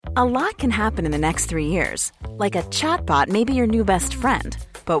A lot can happen in the next 3 years. Like a chatbot may be your new best friend.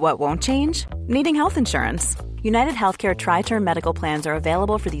 But what won't change? Needing health insurance. United Healthcare Tri-Term Medical Plans are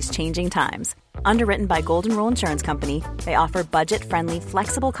available for these changing times. Underwritten by Golden Rule Insurance Company, they offer budget-friendly,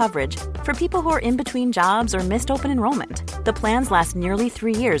 flexible coverage for people who are in between jobs or missed open enrollment. The plans last nearly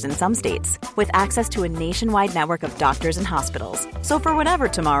 3 years in some states, with access to a nationwide network of doctors and hospitals. So for whatever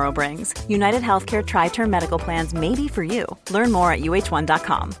tomorrow brings, United Healthcare Tri-Term Medical Plans may be for you. Learn more at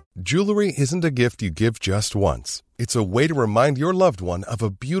uh1.com. Jewelry isn't a gift you give just once. It's a way to remind your loved one of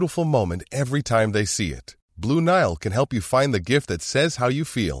a beautiful moment every time they see it. Blue Nile can help you find the gift that says how you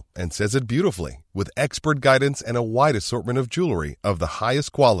feel and says it beautifully, with expert guidance and a wide assortment of jewelry of the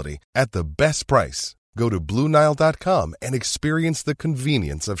highest quality at the best price. Go to BlueNile.com and experience the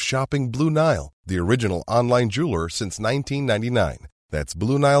convenience of shopping Blue Nile, the original online jeweler since 1999. That's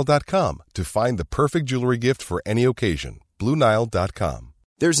BlueNile.com to find the perfect jewelry gift for any occasion. BlueNile.com.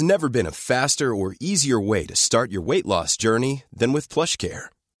 There's never been a faster or easier way to start your weight loss journey than with PlushCare.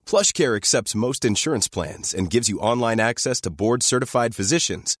 PlushCare accepts most insurance plans and gives you online access to board-certified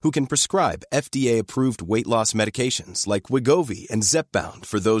physicians who can prescribe FDA-approved weight loss medications like Wegovy and Zepbound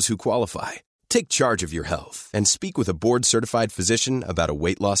for those who qualify. Take charge of your health and speak with a board-certified physician about a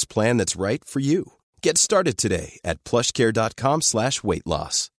weight loss plan that's right for you. Get started today at plushcare.com/weight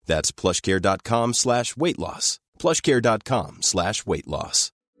loss. That's plushcare.com/weight loss. plushcare.com/weight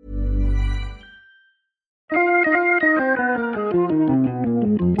loss.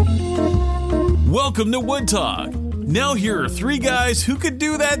 Welcome to Wood Talk. Now here are three guys who could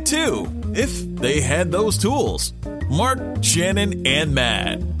do that too, if they had those tools. Mark, Shannon, and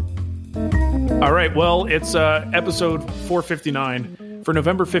Matt. All right, well, it's episode 459 for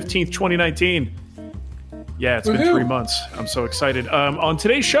November 15th, 2019. Yeah, it's been 3 months. I'm so excited. On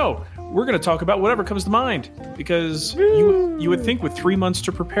today's show, we're going to talk about whatever comes to mind, because you would think with 3 months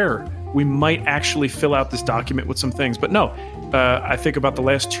to prepare, we might actually fill out this document with some things. But no, I think about the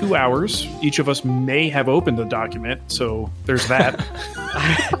last 2 hours, each of us may have opened the document, so there's that.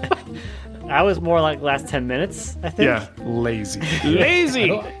 I was more like last 10 minutes, I think. Yeah, lazy.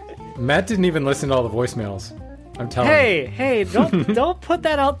 Lazy! Matt didn't even listen to all the voicemails. I'm telling you. Hey, don't put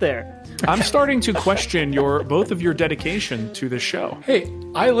that out there. I'm starting to question both of your dedication to this show. Hey,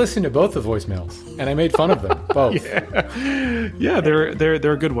 I listened to both the voicemails, and I made fun of them, both. Yeah,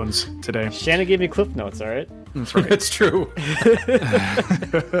 they're good ones today. Shannon gave me clip notes, all right? That's right. That's true.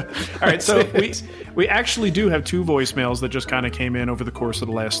 All right, so we actually do have two voicemails that just kind of came in over the course of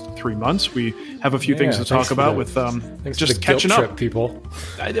the last 3 months. We have a few things to talk about with just catching up. People.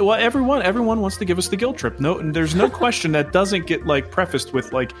 Well, everyone wants to give us the guilt trip. No, there's no question that doesn't get prefaced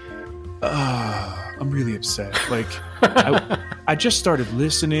with I'm really upset. I just started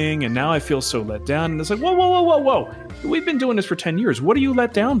listening, and now I feel so let down. And it's like, whoa. We've been doing this for 10 years. What are you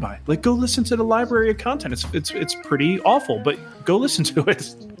let down by? Go listen to the library of content. It's pretty awful, but go listen to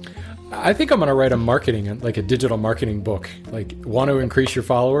it. I think I'm going to write a digital marketing book. Want to increase your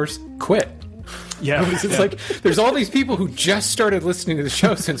followers? Quit. Yeah. It's there's all these people who just started listening to the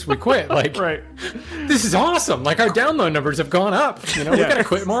show since we quit. Right. This is awesome. Our download numbers have gone up. We got to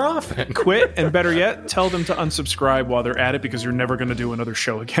quit more often. Quit, and better yet, tell them to unsubscribe while they're at it, because you're never going to do another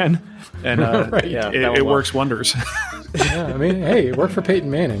show again. And it works wonders. Yeah, I mean, hey, it worked for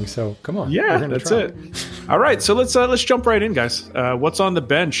Peyton Manning, so come on. Yeah, that's it. All right, so let's jump right in, guys. What's on the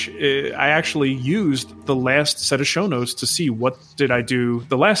bench? I actually used the last set of show notes to see what did I do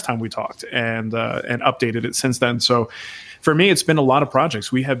the last time we talked, and updated it since then. So for me, it's been a lot of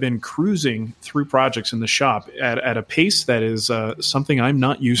projects. We have been cruising through projects in the shop at a pace that is something I'm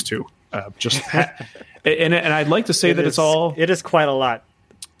not used to. And I'd like to say it is quite a lot.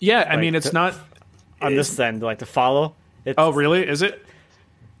 Yeah, I mean, it's not on this end, to follow. Oh, really? Is it?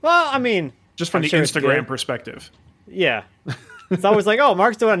 Well, I mean, just from the Instagram perspective. Yeah. It's always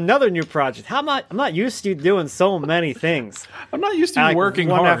Mark's doing another new project. I'm not used to you doing so many things. I'm not used to you working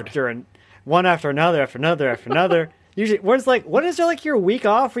hard. One after another. Usually, when is there your week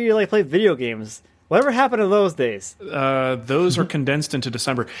off where you play video games? Whatever happened to those days? Those are condensed into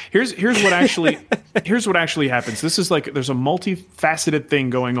December. Here's what actually happens. This is there's a multifaceted thing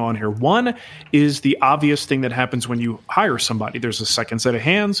going on here. One is the obvious thing that happens when you hire somebody. There's a second set of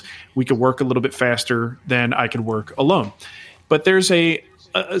hands. We could work a little bit faster than I could work alone. But there's a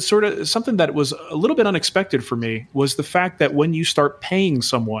sort of something that was a little bit unexpected for me, was the fact that when you start paying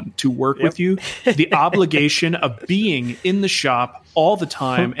someone to work with you, the obligation of being in the shop all the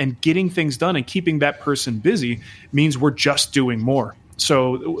time and getting things done and keeping that person busy means we're just doing more.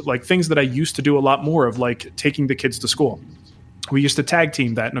 So things that I used to do a lot more of, taking the kids to school. We used to tag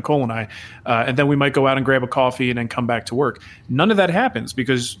team that, Nicole and I, and then we might go out and grab a coffee and then come back to work. None of that happens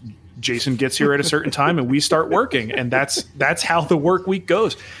because Jason gets here at a certain time and we start working, and that's how the work week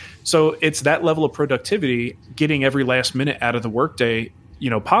goes. So it's that level of productivity, getting every last minute out of the workday,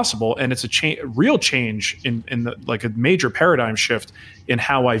 possible, and it's a real change in the, like a major paradigm shift in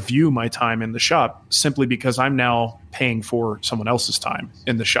how I view my time in the shop, simply because I'm now paying for someone else's time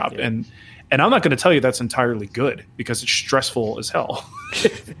in the shop, and I'm not going to tell you that's entirely good because it's stressful as hell.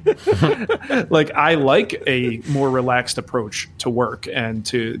 Like, I like a more relaxed approach to work and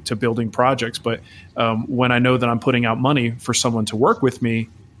to building projects, but when I know that I'm putting out money for someone to work with me,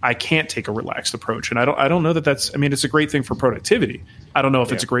 I can't take a relaxed approach. And I don't know that that's, I mean, it's a great thing for productivity. I don't know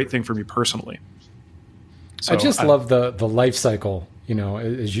if it's a great thing for me personally. So I just love the life cycle,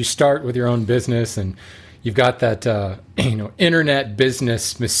 as you start with your own business and you've got that, internet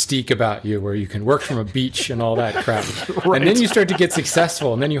business mystique about you where you can work from a beach and all that crap. Right. And then you start to get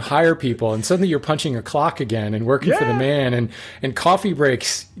successful and then you hire people and suddenly you're punching a clock again and working for the man, and coffee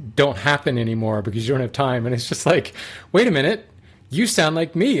breaks don't happen anymore because you don't have time. And it's just like, wait a minute. You sound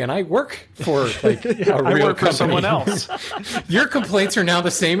like me, and I work for like a real I work company. for someone else. Your complaints are now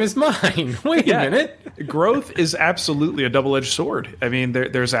the same as mine. Wait a minute. Growth is absolutely a double-edged sword. I mean,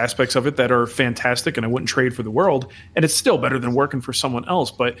 there's aspects of it that are fantastic, and I wouldn't trade for the world. And it's still better than working for someone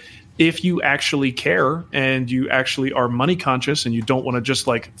else. But if you actually care and you actually are money conscious and you don't want to just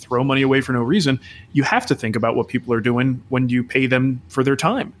like throw money away for no reason, you have to think about what people are doing when you pay them for their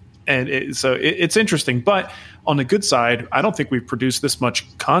time. And it's interesting, but on the good side, I don't think we've produced this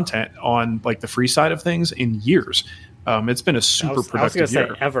much content on like the free side of things in years. It's been a super productive year.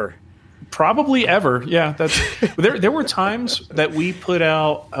 Say ever. Probably ever. Yeah. There were times that we put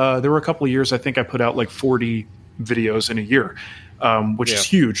out, there were a couple of years, I think I put out like 40 videos in a year, which is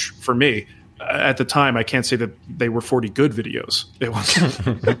huge for me. At the time, I can't say that they were 40 good videos. They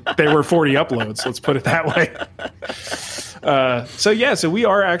were 40 uploads. Let's put it that way. So we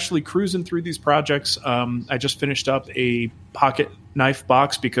are actually cruising through these projects. I just finished up a pocket knife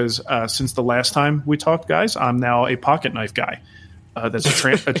box because since the last time we talked, guys, I'm now a pocket knife guy. That's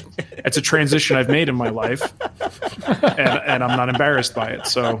it's a transition I've made in my life, and I'm not embarrassed by it.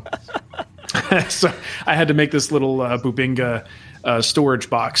 So I had to make this little Bubinga storage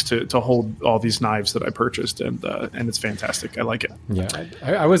box to hold all these knives that I purchased, and it's fantastic. I like it. Yeah,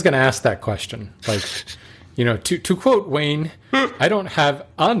 I was going to ask that question, like. To quote Wayne, I don't have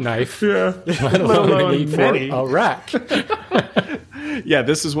a knife, let alone a need for a rack. Yeah,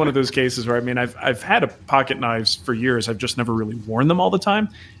 this is one of those cases where, I mean, I've had a pocket knives for years. I've just never really worn them all the time.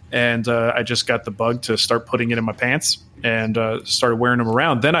 And I just got the bug to start putting it in my pants and started wearing them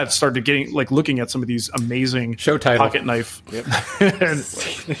around. Then I started looking at some of these amazing show title pocket knife. Yep.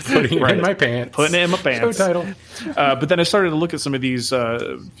 Putting it in my pants. Putting it in my pants. Show title. But then I started to look at some of these,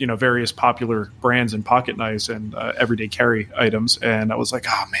 various popular brands and pocket knives and everyday carry items. And I was like,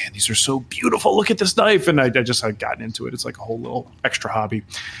 oh man, these are so beautiful. Look at this knife. And I just had gotten into it. It's like a whole little extra hobby.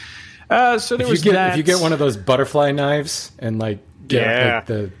 So there was that. If you get one of those butterfly knives and like, get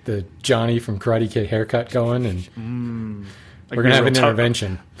the Johnny from Karate Kid haircut going, and we're gonna have an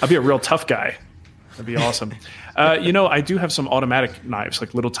intervention. I'll be a real tough guy. That'd be awesome. I do have some automatic knives,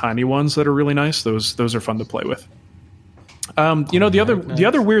 like little tiny ones that are really nice. Those are fun to play with. The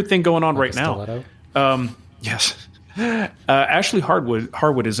other weird thing going on right now. Yes, Ashley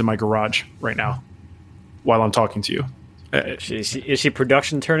Harwood is in my garage right now while I'm talking to you. Is she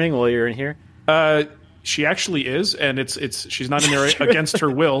production turning while you're in here? She actually is, and she's not in there against her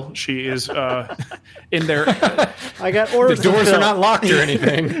will. She is in there. I got orders. The doors are not locked or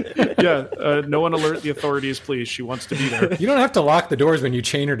anything. No one alert the authorities, please. She wants to be there. You don't have to lock the doors when you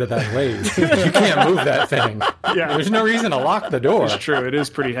chain her to that lathe. You can't move that thing. Yeah, there's no reason to lock the door. It's true. It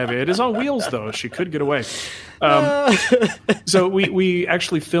is pretty heavy. It is on wheels, though. She could get away. So we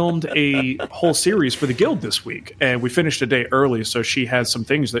actually filmed a whole series for the Guild this week, and we finished a day early. So she has some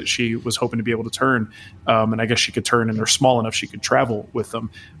things that she was hoping to be able to turn. And I guess she could turn, and they're small enough she could travel with them.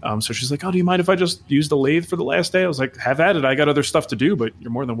 So she's like, oh, do you mind if I just use the lathe for the last day? I was like, have at it. I got other stuff to do, but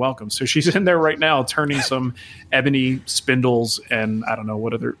you're more than welcome. So she's in there right now turning some ebony spindles and I don't know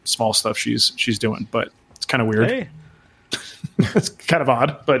what other small stuff she's doing, but it's kind of weird. Hey. It's kind of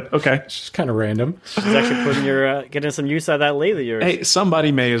odd, but okay. It's just kind of random. She's actually putting getting some use out of that lathe of yours. Hey,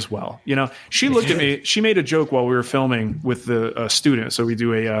 somebody may as well. She looked at me. She made a joke while we were filming with the student. So we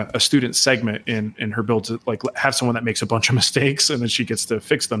do a student segment in her build to like have someone that makes a bunch of mistakes and then she gets to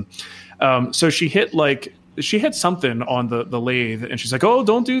fix them. So she hit like she had something on the lathe, and she's like, "Oh,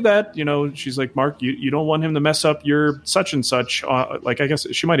 don't do that." She's like, "Mark, you don't want him to mess up your such and such." I guess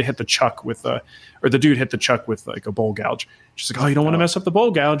she might have hit the chuck with, or the dude hit the chuck with like a bowl gouge. She's like, "Oh, you don't want to mess up the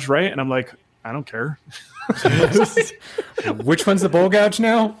bowl gouge, right?" And I'm like, "I don't care." Which one's the bowl gouge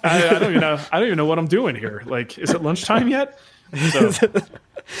now? I don't even know what I'm doing here. Like, is it lunchtime yet? So,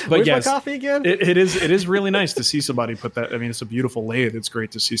 but yes, my coffee again? It is really nice to see somebody put that. I mean, it's a beautiful lathe. It's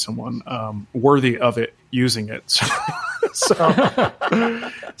great to see someone worthy of it using it. So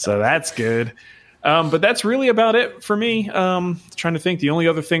that's good. But that's really about it for me. Trying to think. The only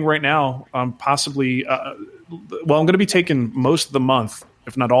other thing right now, possibly, I'm going to be taking most of the month,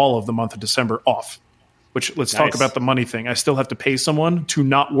 if not all of the month of December, off. Which, let's talk about the money thing. I still have to pay someone to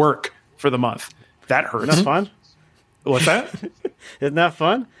not work for the month. That hurts. Isn't that fun? What's that? Isn't that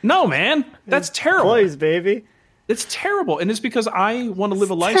fun? No, man. That's terrible. Employees, baby. It's terrible. And it's because I want to live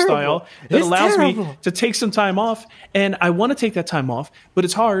a lifestyle that allows me to take some time off. And I want to take that time off, but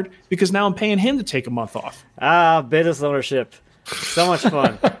it's hard because now I'm paying him to take a month off. Business ownership. So much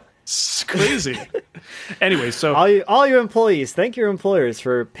fun. It's crazy. Anyway, so all you employees, thank your employers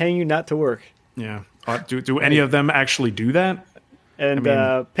for paying you not to work. Yeah. Do any of them actually do that? And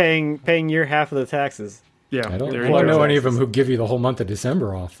paying your half of the taxes. Yeah. I don't know any of them who give you the whole month of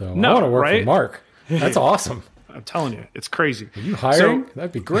December off, though. No, I want to work right? for Mark. That's awesome. I'm telling you, it's crazy. Are you hiring?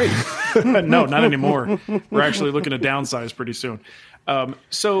 That'd be great. No, not anymore. We're actually looking to downsize pretty soon. You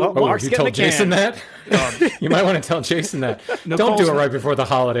Mark's told Jason that? You might want to tell Jason that. Don't do it right before the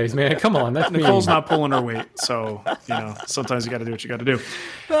holidays, man. Come on. That's Nicole's mean. not pulling her weight. So, sometimes you got to do what you got to do.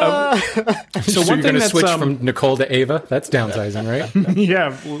 So you're going to switch from Nicole to Ava? That's downsizing, right?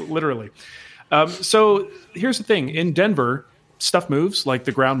 Yeah, literally. So here's the thing. In Denver, stuff moves, like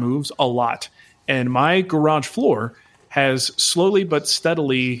the ground moves a lot. And my garage floor has slowly but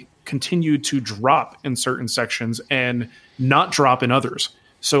steadily continued to drop in certain sections and not drop in others.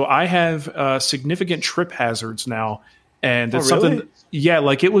 So I have significant trip hazards now. And it's something, really? Yeah,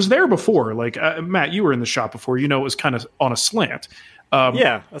 like it was there before. Like, Matt, you were in the shop before. It was kind of on a slant.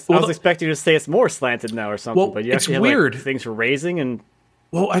 I was expecting you to say it's more slanted now or something. But you actually have weird. Things are raising and...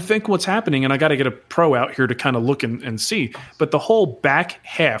 Well, I think what's happening, and I got to get a pro out here to kind of look and see, but the whole back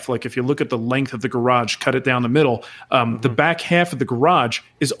half, like if you look at the length of the garage, cut it down the middle, the back half of the garage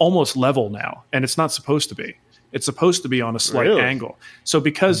is almost level now, and it's not supposed to be. It's supposed to be on a slight angle. So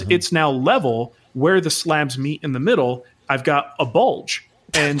because it's now level, where the slabs meet in the middle, I've got a bulge.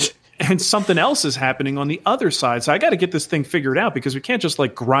 And something else is happening on the other side. So I got to get this thing figured out because we can't just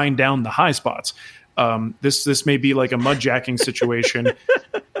like grind down the high spots. This may be like a mud jacking situation.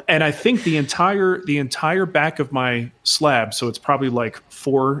 And I think the entire back of my slab, so it's probably like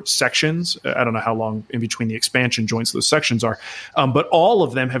 4 sections. I don't know how long in between the expansion joints those sections are, but all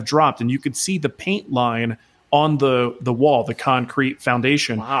of them have dropped, and you could see the paint line on the wall, the concrete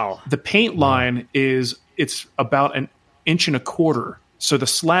foundation. Wow. The paint line it's about 1.25 inches. So the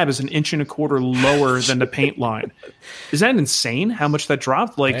slab is 1.25 inches lower than the paint line. Is that insane? How much that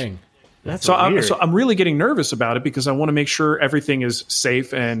dropped? Like. Dang. That's So weird. I'm really getting nervous about it because I want to make sure everything is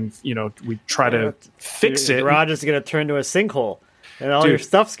safe and, we try to fix it. Your garage is going to turn to a sinkhole and all your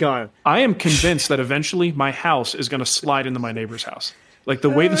stuff's gone. I am convinced that eventually my house is going to slide into my neighbor's house. Like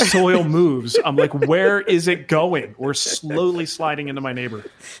the way the soil moves, I'm like, where is it going? We're slowly sliding into my neighbor.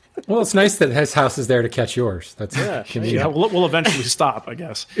 Well, it's nice that his house is there to catch yours. That's convenient. Yeah, we'll eventually stop, I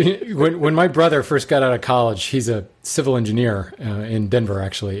guess. When my brother first got out of college, he's a civil engineer in Denver,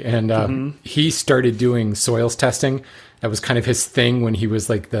 actually, and he started doing soils testing. That was kind of his thing when he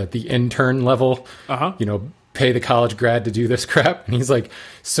was like the intern level. Pay the college grad to do this crap, and he's like,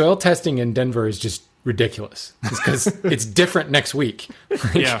 soil testing in Denver is just ridiculous. It's because it's different next week.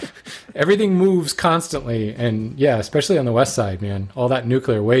 Everything moves constantly, and especially on the west side, man. All that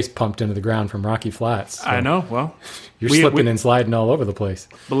nuclear waste pumped into the ground from Rocky Flats. So I know. Well, you're slipping and sliding all over the place.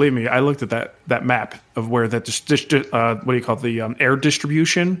 Believe me, I looked at that map of where that what do you call it, the air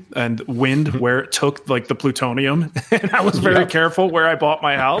distribution and wind where it took like the plutonium, and I was very careful where I bought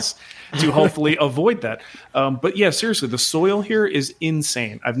my house to hopefully avoid that. But yeah, seriously, the soil here is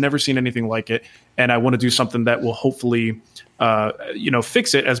insane. I've never seen anything like it, and I want to do something that will hopefully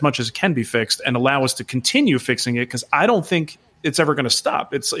fix it as much as it can be fixed and allow us to continue fixing it, because I don't think it's ever going to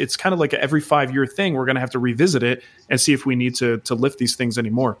stop. It's kind of like every 5-year thing. We're going to have to revisit it and see if we need to lift these things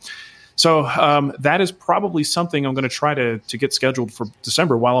anymore. So that is probably something I'm going to try to get scheduled for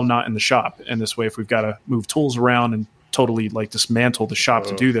December while I'm not in the shop. And this way, if we've got to move tools around and totally like dismantle the shop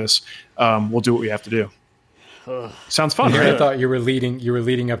to do this, we'll do what we have to do. Sounds fun, Here right? I thought you were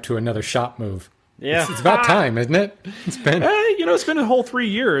leading up to another shop move. Yeah. It's about time, isn't it? It's been it's been a whole 3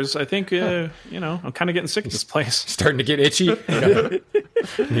 years. I think, I'm kind of getting sick of this place. starting to get itchy. Need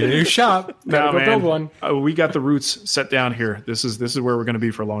a new shop. Gotta go build one. We got the roots set down here. This is where we're going to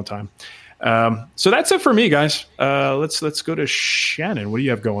be for a long time. So that's it for me, guys. Let's go to Shannon. What do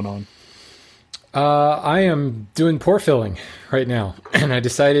you have going on? I am doing pore filling right now, and I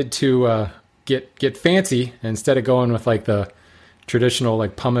decided to get fancy instead of going with like the traditional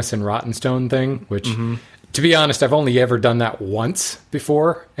like pumice and rotten stone thing, which to be honest, I've only ever done that once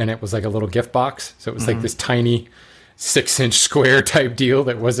before, and it was like a little gift box. So it was like this tiny 6-inch square type deal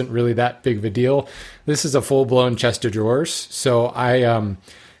that wasn't really that big of a deal. This is a full-blown chest of drawers. So I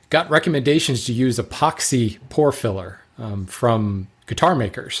got recommendations to use epoxy pore filler from guitar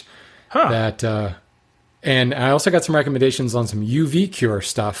makers. And I also got some recommendations on some UV cure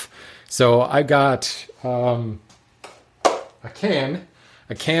stuff. So I got a can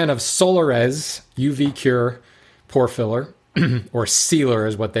of Solarez UV cure pore filler, or sealer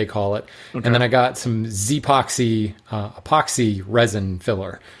is what they call it. Okay. And then I got some Z-epoxy epoxy resin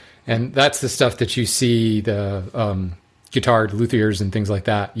filler. And that's the stuff that you see the guitar luthiers and things like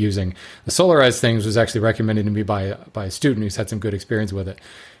that using. The Solarez things was actually recommended to me by a student who's had some good experience with it.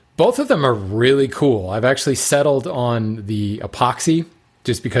 Both of them are really cool. I've actually settled on the epoxy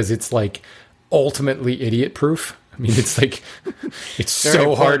just because it's like ultimately idiot proof. I mean, it's like, it's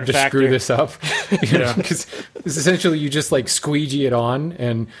so hard to screw this up. Because it's essentially you just like squeegee it on,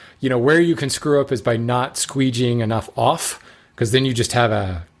 and where you can screw up is by not squeegeeing enough off, because then you just have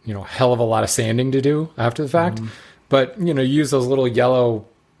a hell of a lot of sanding to do after the fact. But use those little yellow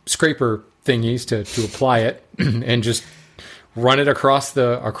scraper thingies to apply it and just run it across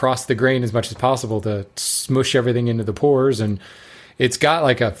the grain as much as possible to smush everything into the pores. And it's got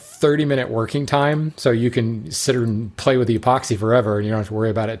like a 30-minute working time, so you can sit and play with the epoxy forever, and you don't have to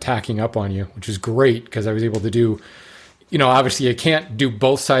worry about it tacking up on you, which is great because I was able to do, obviously you can't do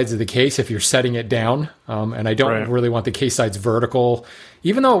both sides of the case if you're setting it down, and I don't really want the case sides vertical,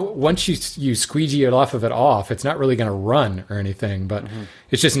 even though once you squeegee it off, it's not really going to run or anything, but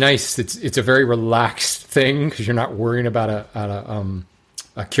it's just nice. It's a very relaxed thing because you're not worrying about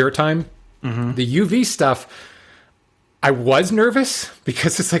a cure time. The UV stuff, I was nervous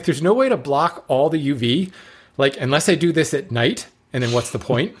because it's like there's no way to block all the UV, like unless I do this at night, and then what's the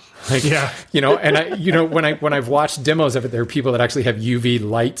point? Like, and when I've watched demos of it, there are people that actually have UV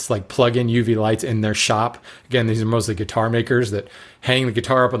lights, like plug-in UV lights in their shop. Again, these are mostly guitar makers that hang the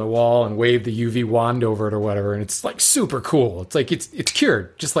guitar up on the wall and wave the UV wand over it or whatever, and it's like super cool. It's like it's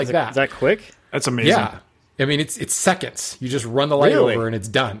cured just like that. Is that quick? That's amazing. Yeah, I mean it's seconds. You just run the light over and it's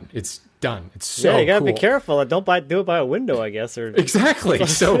done. It's done. It's so you gotta cool. be careful. Don't do it by a window, I guess. Or exactly.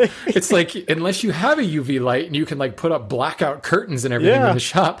 So it's like unless you have a UV light and you can like put up blackout curtains and everything in the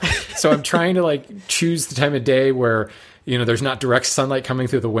shop. So I'm trying to like choose the time of day where there's not direct sunlight coming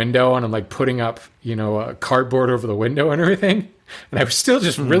through the window, and I'm like putting up a cardboard over the window and everything. And I was still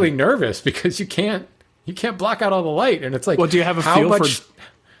just really nervous because you can't block out all the light. And it's like, well, do you have a feel for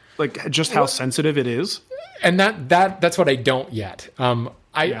like just how sensitive it is? And that's what I don't yet.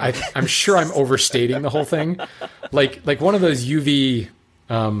 I'm sure I'm overstating the whole thing. Like one of those UV,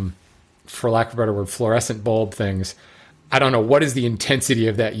 for lack of a better word, fluorescent bulb things. I don't know, what is the intensity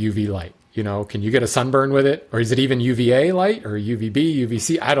of that UV light? Can you get a sunburn with it? Or is it even UVA light or UVB,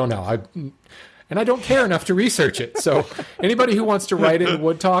 UVC? I don't know. And I don't care enough to research it. So anybody who wants to write in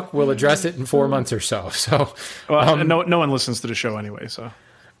Wood Talk will address it in 4 months or so. So no one listens to the show anyway, so.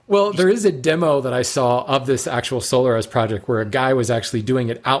 Well, there is a demo that I saw of this actual Solarez project where a guy was actually doing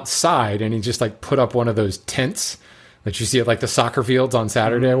it outside, and he just like put up one of those tents that you see at like the soccer fields on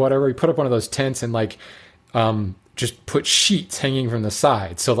Saturday or whatever. He put up one of those tents and like just put sheets hanging from the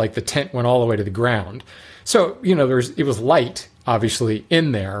side. So like the tent went all the way to the ground. So, it was light obviously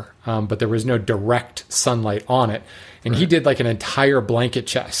in there, but there was no direct sunlight on it. And he did like an entire blanket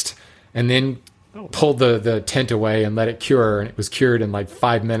chest and then pulled the tent away and let it cure, and it was cured in like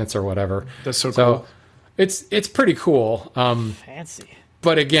 5 minutes or whatever. That's so cool. It's pretty cool. Fancy.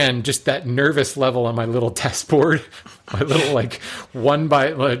 But again, just that nervous level on my little test board, my little like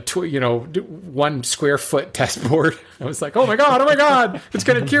 1 square foot test board. I was like, oh my God, it's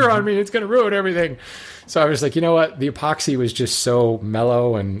going to cure on me. It's going to ruin everything. So I was like, you know what? The epoxy was just so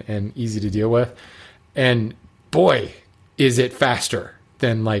mellow and easy to deal with. And boy, is it faster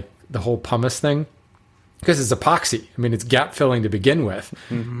than like the whole pumice thing. Because it's epoxy. I mean, it's gap filling to begin with.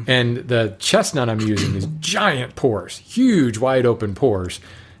 Mm-hmm. And the chestnut I'm using is giant pores, huge, wide open pores.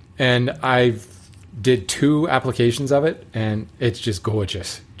 And I did 2 applications of it, and it's just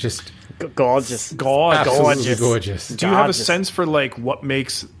gorgeous. Just gorgeous. Absolutely gorgeous. Do you have a sense for like what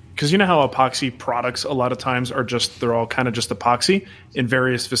makes, because you know how epoxy products a lot of times are they're all kind of just epoxy in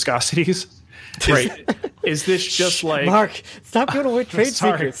various viscosities. Right. Is this just like Mark? Stop giving away trade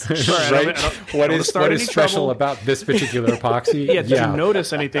secrets. Right. What is special about this particular epoxy? Did you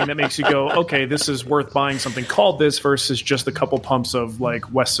notice anything that makes you go, okay, this is worth buying something called this versus just a couple pumps of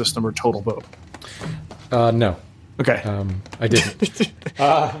like West System or Total Boat? No. Okay. I didn't.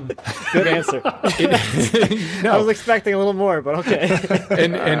 Good answer. No. I was expecting a little more, but okay.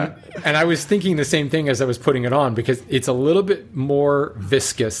 and I was thinking the same thing as I was putting it on, because it's a little bit more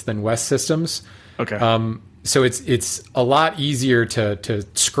viscous than West Systems. Okay. So it's a lot easier to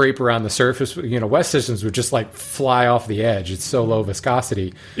scrape around the surface. West Systems would just like fly off the edge. It's so low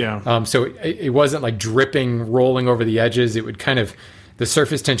viscosity. Yeah. So it wasn't like dripping, rolling over the edges. It would kind of, the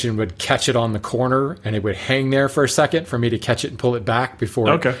surface tension would catch it on the corner, and it would hang there for a second for me to catch it and pull it back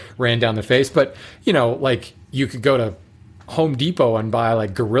before it ran down the face. But, like you could go to Home Depot and buy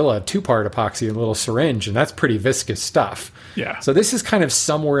like Gorilla 2-part epoxy in a little syringe, and that's pretty viscous stuff. Yeah. So this is kind of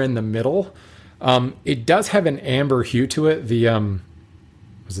somewhere in the middle. It does have an amber hue to it.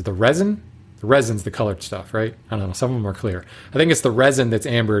 Was it the resin? The resin's the colored stuff, right? I don't know. Some of them are clear. I think it's the resin that's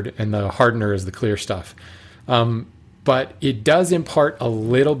ambered, and the hardener is the clear stuff. But it does impart a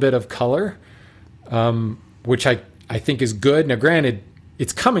little bit of color, which I think is good. Now, granted,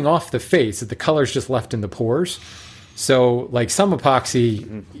 it's coming off the face. The color's just left in the pores. So, like some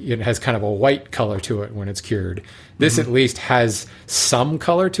epoxy, it has kind of a white color to it when it's cured. This at least has some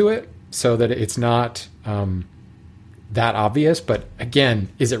color to it, so that it's not that obvious. But again,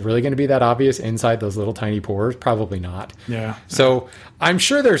 is it really going to be that obvious inside those little tiny pores? Probably not. Yeah. So I'm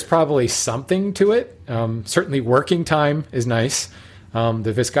sure there's probably something to it. Certainly working time is nice.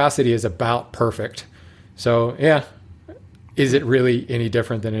 The viscosity is about perfect. So yeah, is it really any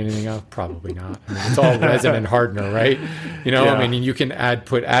different than anything else? Probably not. I mean, it's all resin and hardener, right? Yeah. I mean, you can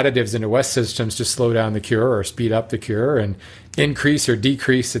put additives into West Systems to slow down the cure or speed up the cure and increase or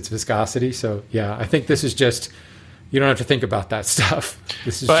decrease its viscosity. So yeah, I think this is just, you don't have to think about that stuff.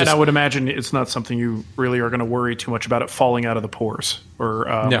 This is but I would imagine it's not something you really are going to worry too much about it falling out of the pores or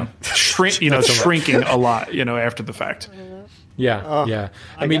shrinking a lot, after the fact. Yeah, yeah.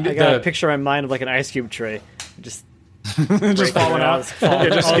 I got a picture in my mind of like an ice cube tray, just falling out.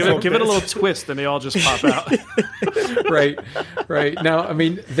 Give it a little twist, and they all just pop out. Right. Now, I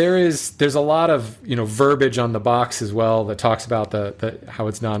mean, there's a lot of verbiage on the box as well that talks about the how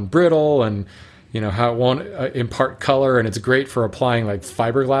it's non-brittle and how it won't impart color, and it's great for applying like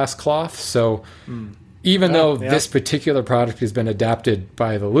fiberglass cloth. So even though this particular product has been adapted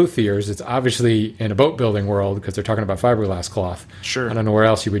by the luthiers, it's obviously in a boat building world because they're talking about fiberglass cloth. Sure. I don't know where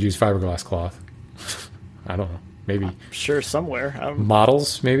else you would use fiberglass cloth. I don't know. Maybe sure somewhere.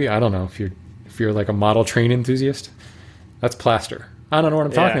 Models, maybe. I don't know if you're like a model train enthusiast. That's plaster. I don't know what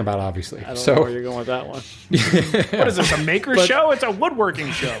I'm talking about, obviously. I don't know where you're going with that one. What is this, a maker show? It's a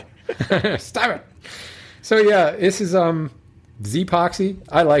woodworking show. Stop it. So yeah, this is Z-epoxy.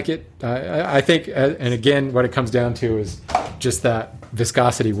 I like it. I think, and again, what it comes down to is just that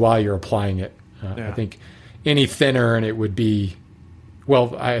viscosity while you're applying it. I think any thinner, and it would be,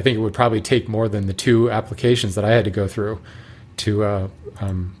 well, I think it would probably take more than the 2 applications that I had to go through to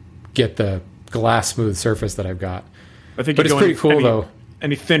get the glass smooth surface that I've got. I think, but it's pretty cool though.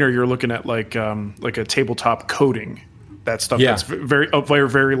 Any thinner, you're looking at like a tabletop coating. That stuff that's very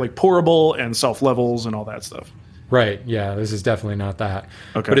like pourable and self levels and all that stuff. Right. Yeah. This is definitely not that.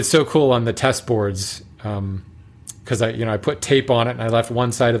 Okay. But it's so cool on the test boards because I put tape on it and I left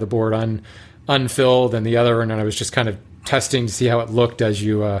one side of the board unfilled and the other, and I was just kind of testing to see how it looked as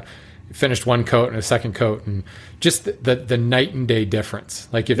you finished one coat and a second coat, and just the night and day difference.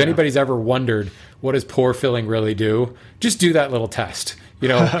 Like if anybody's ever wondered what does pore filling really do, just do that little test.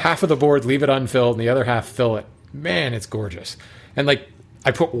 Half of the board, leave it unfilled, and the other half fill it. Man, it's gorgeous. And like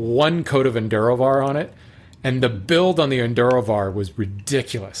I put one coat of Endurovar on it, and the build on the Endurovar was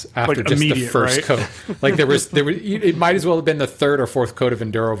ridiculous after like just the first right? coat. Like there was it might as well have been the 3rd or 4th coat of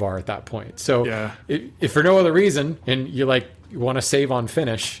Endurovar at that point. So if for no other reason, and you want to save on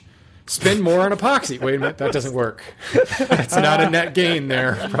finish, spend more on epoxy. Wait a minute, that doesn't work. That's not a net gain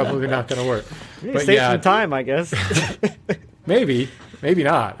there. Probably not going to work. But save some time, I guess. maybe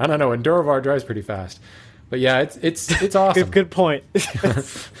not. I don't know. Endurovar dries pretty fast. But yeah, it's awesome. Good point.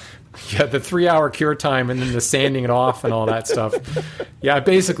 Yeah, the 3-hour cure time and then the sanding it off and all that stuff. Yeah,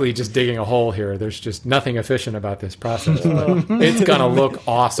 basically just digging a hole here. There's just nothing efficient about this process. But it's going to look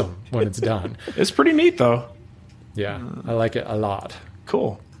awesome when it's done. It's pretty neat, though. Yeah, I like it a lot.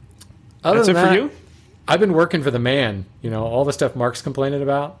 Cool. That's it for you? I've been working for the man. All the stuff Mark's complaining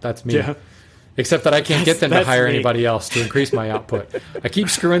about, that's me. Yeah. Except that I can't get them to hire me. anybody else to increase my output. I keep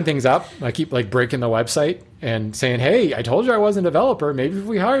screwing things up. I keep like breaking the website and saying, hey, I told you I wasn't a developer. Maybe if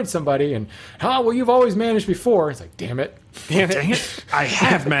we hired somebody, and, oh, well, you've always managed before. It's like, damn it. Dang it. I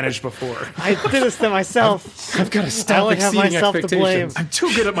have managed before. I did this to myself. I've got to I stop only have exceeding myself to blame. expectations. I'm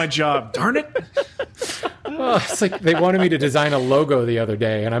too good at my job. Darn it. Oh, it's like they wanted me to design a logo the other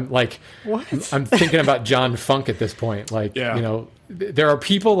day, and I'm like, What? I'm thinking about John Funk at this point. Like, Yeah. you know, there are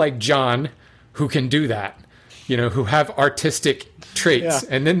people like John who can do that, you know, who have artistic traits. Yeah.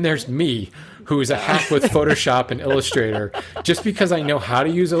 And then there's me, who is a hack with Photoshop and Illustrator. Just because I know how to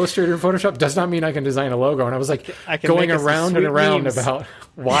use Illustrator and Photoshop does not mean I can design a logo. And I was like I can going make us some around and sweet around memes. about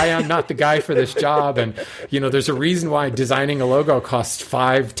why I'm not the guy for this job. And, you know, there's a reason why designing a logo costs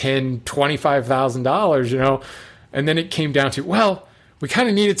 $5,000, $10,000, $25,000, you know. And then it came down to, well, we kind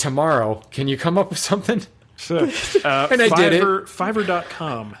of need it tomorrow. Can you come up with something? And I did it.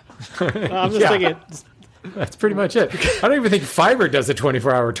 Fiverr.com. I'm just Yeah. thinking, That's pretty much it. I don't even think Fiverr does a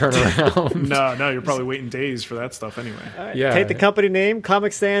 24-hour turnaround. No, you're probably waiting days for that stuff anyway. Yeah. take the company name,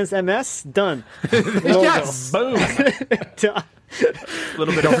 Comic Sans MS, done. Yes. Boom. Done. A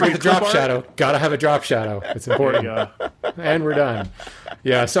little bit Don't of free forget the drop clip art. shadow. Gotta have a drop shadow. It's There you important. go. And we're done.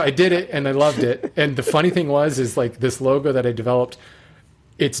 Yeah, so I did it and I loved it. And the funny thing is like this logo that I developed,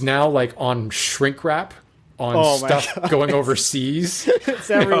 it's now like on shrink wrap on Oh my stuff going overseas. It's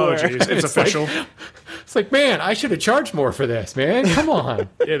everywhere. Oh, jeez. It's official. It's like, man, I should have charged more for this, man. Come on.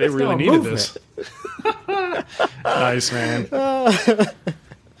 Yeah, they It's really now a needed movement. this. Nice, man. All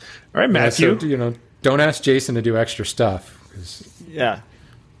right, Yeah, Matthew. so, you know, don't ask Jason to do extra stuff. 'Cause Yeah.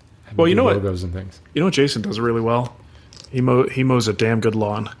 I Well, you do know what? logos and things. You know what Jason does really well? He mows a damn good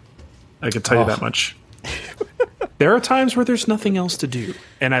lawn. I can tell you Oh. that much. There are times where there's nothing else to do.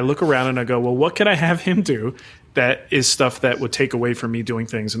 And I look around and I go, well, what can I have him do that is stuff that would take away from me doing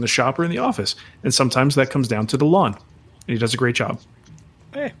things in the shop or in the office? And sometimes that comes down to the lawn. And he does a great job.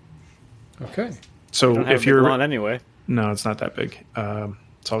 Hey, Okay. So don't have if a big you're... lawn anyway. No, it's not that big.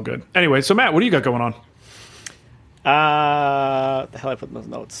 It's all good. Anyway, so Matt, what do you got going on? The hell I put in those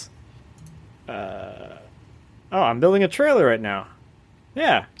notes? I'm building a trailer right now.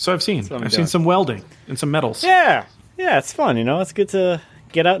 Yeah. So I've seen. what I'm I've doing. seen some welding and some metals. Yeah. Yeah, it's fun, you know? It's good to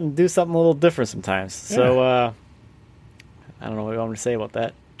get out and do something a little different sometimes. So, I don't know what you want me to say about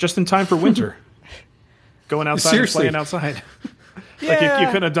that. Just in time for winter. Going outside Seriously. and playing outside. Yeah. Like you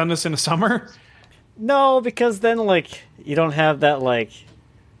couldn't have done this in the summer? No, because then, like, you don't have that, like,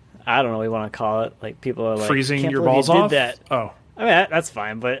 I don't know what you want to call it. Like, people are like, Freezing "Can't your believe balls you did off? that." Oh. I mean, that's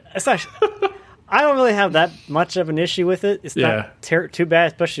fine, but it's not. I don't really have that much of an issue with it. It's Yeah. not too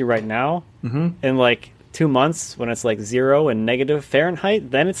bad, especially right now. Mm-hmm. In like 2 months, when it's like 0 and negative Fahrenheit,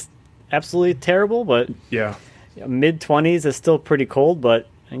 then it's absolutely terrible. But Yeah. mid-20s is still pretty cold. But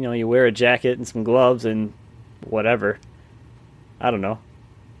you know, you wear a jacket and some gloves and whatever. I don't know.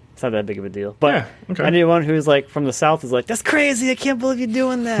 It's not that big of a deal. But Yeah, okay. anyone who's like from the south is like, "That's crazy! I can't believe you're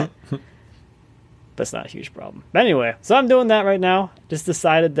doing that." That's not a huge problem. But anyway, so I'm doing that right now. Just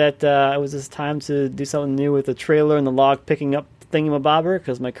decided that it was just time to do something new with the trailer and the log picking up thingamabobber,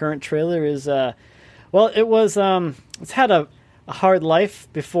 because my current trailer is, it's had a hard life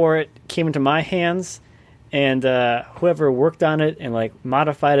before it came into my hands, and whoever worked on it and like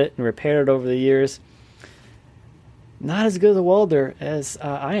modified it and repaired it over the years, not as good a welder as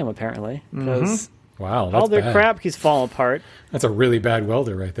I am apparently, because Wow, that's all their bad. crap keeps falling apart. That's a really bad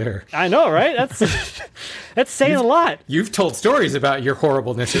welder right there. I know, right? That's saying a lot. You've told stories about your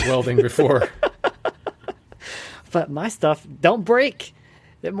horribleness at welding before. But my stuff don't break.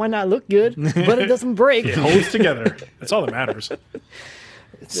 It might not look good, but it doesn't break. It holds together. That's all that matters.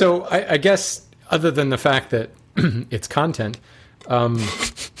 So I guess other than the fact that it's content,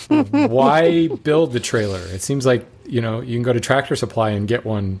 why build the trailer? It seems like, you know, you can go to Tractor Supply and get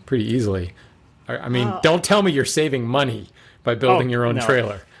one pretty easily. I mean, don't tell me you're saving money by building your own no.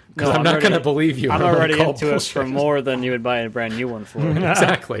 trailer, because No, I'm not already- going to believe you. I'm I'm already gonna call into it for bullshit. more than you would buy a brand new one for.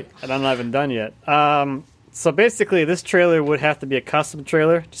 Exactly. And I'm not even done yet. So basically, this trailer would have to be a custom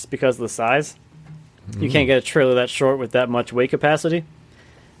trailer just because of the size. You can't get a trailer that short with that much weight capacity.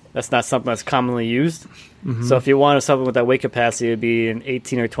 That's not something that's commonly used. So if you wanted something with that weight capacity, it would be an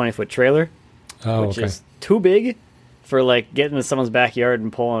 18 or 20 foot trailer, Oh, which okay. is too big for like getting into someone's backyard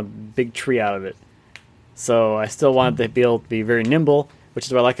and pulling a big tree out of it. So I still wanted to be able to be very nimble, which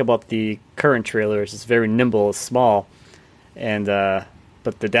is what I like about the current trailer. It's just very nimble, it's small, and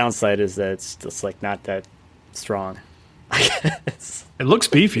but the downside is that it's just like not that strong. I guess. It looks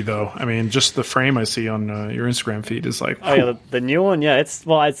beefy, though. I mean, just the frame I see on your Instagram feed is like, Oh yeah, the new one, yeah, it's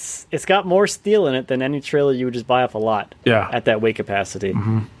got more steel in it than any trailer you would just buy off a lot. Yeah. At that weight capacity,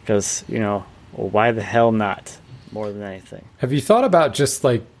 because you know well, why the hell not? More than anything. Have you thought about just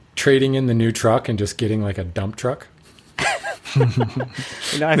like trading in the new truck and just getting like a dump truck? I've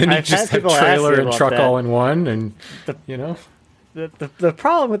Then you had just have people ask trailer me and about truck that. all in one, and The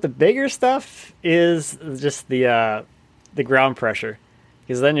problem with the bigger stuff is just the ground pressure,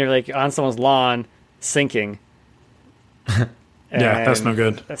 because then you're like on someone's lawn sinking. Yeah, that's no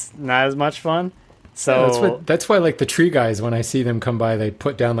good. That's not as much fun. So that's why like the tree guys, when I see them come by, they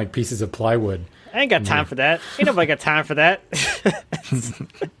put down like pieces of plywood. I ain't got time for that. Ain't nobody got time for that.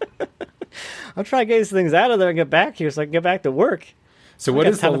 I'm trying to get these things out of there and get back here so I can get back to work. So what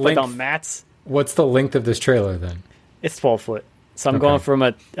is the time to put down length? mats? What's the length of this trailer then? It's 12 foot. So I'm going from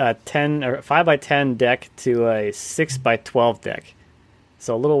a 10 or 5x10 deck to a 6x12 deck.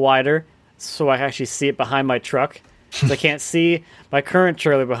 So a little wider, so I can actually see it behind my truck. So I can't see my current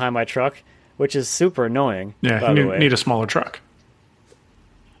trailer behind my truck, which is super annoying. Yeah, by the way. need a smaller truck.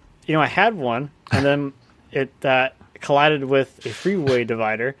 I had one, and then it collided with a freeway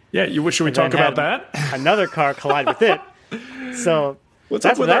divider. Yeah, should we talk about that? Another car collided with it. So What's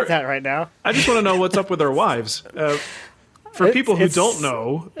that's up with where that's at right now. I just want to know what's up with our wives. For people who don't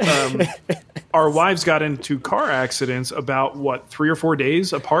know, our wives got into car accidents about, 3 or 4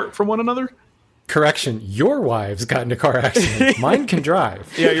 days apart from one another? Correction, your wives got into car accidents. Mine can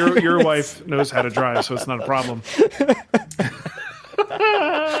drive. Yeah, your wife knows how to drive, so it's not a problem.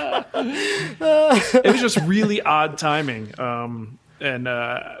 It was just really odd timing.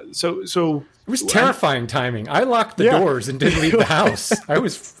 So It was terrifying timing. I locked the doors and didn't leave the house. I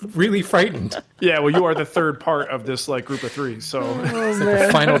was really frightened. yeah, well, you are the third part of this group of three. So It's like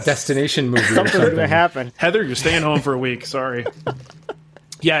a Final Destination movie. Something's going to happen. Heather, you're staying home for a week. Sorry.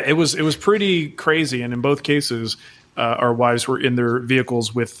 Yeah, it was pretty crazy, and in both cases, our wives were in their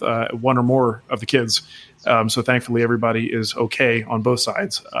vehicles with one or more of the kids. So thankfully, everybody is okay on both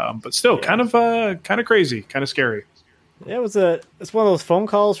sides. But still, kind of crazy, kind of scary. Yeah, it's one of those phone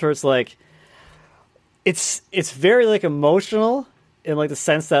calls where it's like, it's very like emotional in like the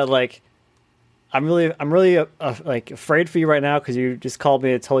sense that like I'm really like afraid for you right now because you just called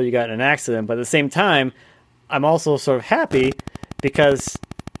me and told you got in an accident. But at the same time, I'm also sort of happy because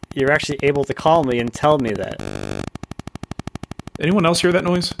you're actually able to call me and tell me that. Anyone else hear that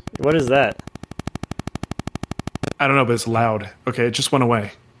noise? What is that? I don't know, but it's loud. Okay, it just went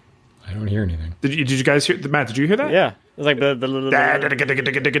away. I don't hear anything. Did you guys hear? Matt, did you hear that? Yeah, it's like the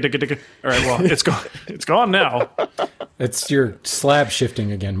All right, well, it's gone. It's gone now. It's your slab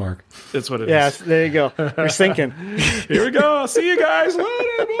shifting again, Mark. That's what it is. yeah. There you go. You're sinking. Here we go. See you guys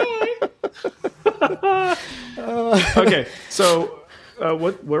later. Bye. Okay, so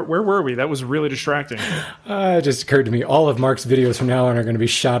where were we? That was really distracting. It just occurred to me, all of Mark's videos from now on are going to be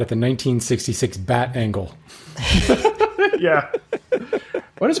shot at the 1966 bat angle. Yeah.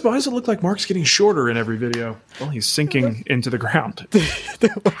 Why does it look like Mark's getting shorter in every video? Well, he's sinking into the ground.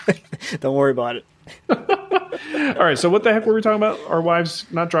 Don't worry about it. All right, so what the heck were we talking about? Our wives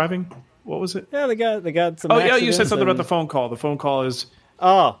not driving? What was it? Yeah, they got some. Oh, yeah, you said accidents something about and- the phone call. The phone call is...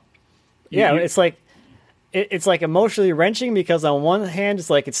 Oh, yeah. You- It's like it's like emotionally wrenching because on one hand, it's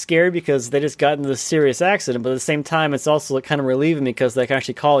like it's scary because they just got into this serious accident, but at the same time, it's also like kind of relieving because they can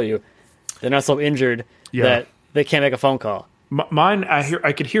actually call you. They're not so injured that they can't make a phone call. Mine,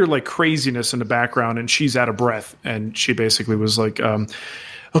 I could hear like craziness in the background, and she's out of breath, and she basically was like,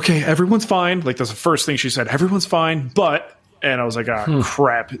 "Okay, everyone's fine." Like that's the first thing she said. Everyone's fine, but, and I was like,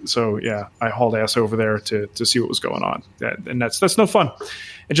 crap. So yeah, I hauled ass over there to see what was going on, and that's no fun.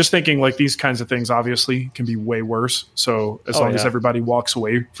 And just thinking like these kinds of things obviously can be way worse. So as long as everybody walks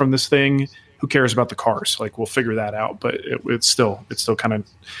away from this thing, who cares about the cars? Like we'll figure that out. But it's still kind of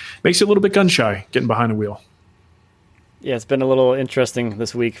makes you a little bit gun shy getting behind the wheel. Yeah, it's been a little interesting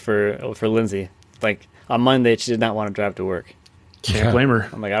this week for Lindsay. Like on Monday, she did not want to drive to work. Can't blame her.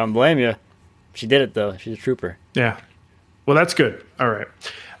 I'm like, I don't blame you. She did it though. She's a trooper. Yeah. Well, that's good. All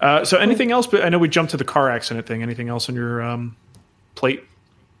right. So anything else? But I know we jumped to the car accident thing. Anything else on your plate,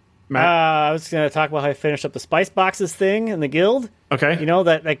 Matt? I was going to talk about how I finished up the Spice Boxes thing in the Guild. Okay. You know,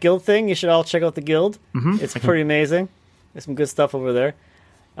 that Guild thing? You should all check out the Guild. Mm-hmm. It's pretty amazing. There's some good stuff over there.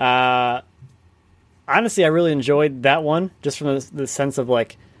 Honestly, I really enjoyed that one just from the sense of,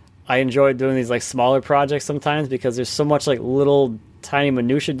 like, I enjoyed doing these, like, smaller projects sometimes because there's so much, like, little tiny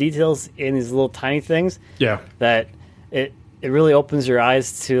minutia details in these little tiny things. Yeah. That it really opens your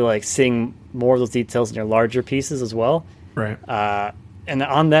eyes to, like, seeing more of those details in your larger pieces as well. Right. And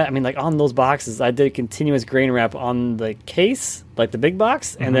on that, I mean, like on those boxes, I did a continuous grain wrap on the case, like the big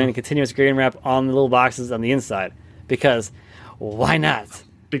box, and then a continuous grain wrap on the little boxes on the inside. Because why not?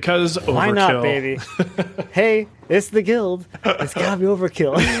 Because overkill. Why not, baby? Hey, it's the guild. It's gotta be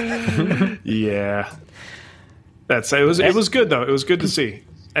overkill. Yeah. It was good though. It was good to see.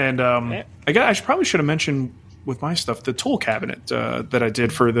 And I probably should have mentioned with my stuff the tool cabinet that I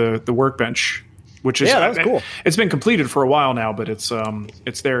did for the workbench, which is that was cool. It's been completed for a while now, but it's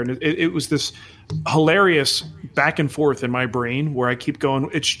there, and it was this hilarious back and forth in my brain where I keep going,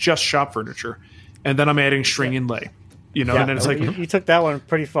 it's just shop furniture, and then I'm adding string inlay. And then it's like you took that one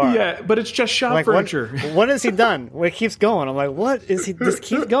pretty far. Yeah, but it's just shop furniture. What has he done? Well, it keeps going. I'm like, what is he? Just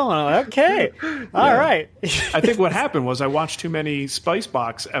keep going. I'm like, okay, all right. I think what happened was I watched too many Spice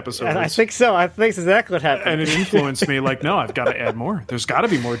Box episodes. And I think so. I think that's exactly what happened. And it influenced me. Like, no, I've got to add more. There's got to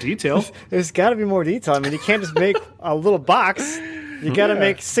be more detail. There's got to be more detail. I mean, you can't just make a little box. You got to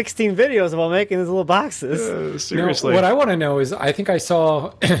make 16 videos about making these little boxes. Seriously. What I want to know is, I think I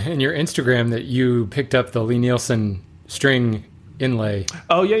saw in your Instagram that you picked up the Lee Nielsen string inlay.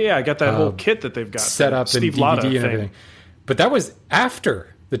 Oh yeah, I got that whole kit that they've got set up Steve and DVD Latta and thing. everything. But that was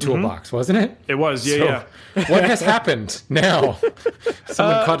after the toolbox, wasn't it? It was, yeah. What has happened now?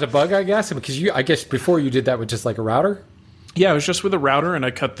 Someone caught a bug, I guess, because I guess before you did that with just like a router. Yeah, it was just with a router, and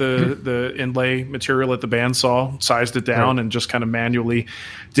I cut the inlay material at the bandsaw, sized it down, and just kind of manually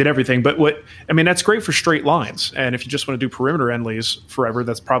did everything. But that's great for straight lines. And if you just want to do perimeter inlays forever,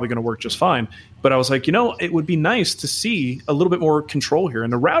 that's probably going to work just fine. But I was like, it would be nice to see a little bit more control here.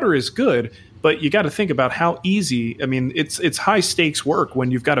 And the router is good, but you got to think about how easy. I mean, it's high stakes work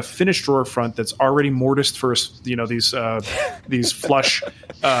when you've got a finished drawer front that's already mortised for these flush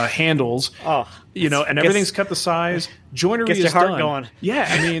handles. Oh. And everything's cut the size. Joinery gets is your heart done. going. Yeah,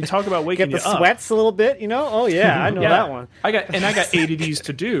 I mean, talk about waking Get the you up. sweats a little bit, Oh yeah, I know that one. I got 8 of these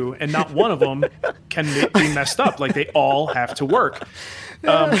to do, and not one of them can be messed up. Like, they all have to work.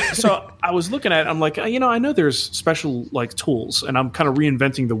 So I was looking at it, I'm like, I know there's special like tools, and I'm kind of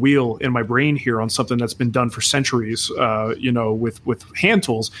reinventing the wheel in my brain here on something that's been done for centuries, with hand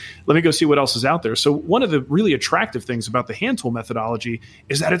tools. Let me go see what else is out there. So one of the really attractive things about the hand tool methodology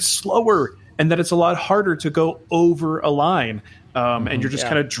is that it's slower and that it's a lot harder to go over a line. And you're just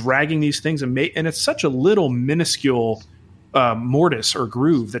kind of dragging these things and it's such a little minuscule mortise or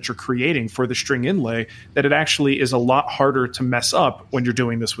groove that you're creating for the string inlay that it actually is a lot harder to mess up when you're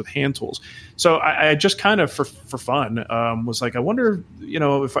doing this with hand tools. So I just kind of for fun was like, I wonder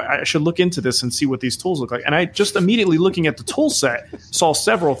if I should look into this and see what these tools look like. And I just immediately looking at the tool set saw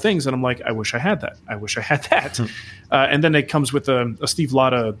several things, and I'm like, I wish I had that. And then it comes with a Steve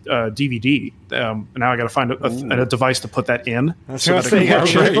Latta DVD. Now I got to find a device to put that in. So that you got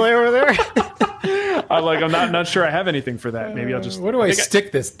a play over there. I'm not sure I have anything for that. Maybe I'll just. Where do I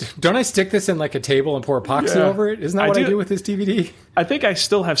stick this? Don't I stick this in like a table and pour epoxy over it? Isn't that what I do with this DVD? I think I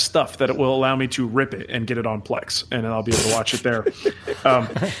still have stuff that will allow me to rip it and get it on Plex, and then I'll be able to watch it there.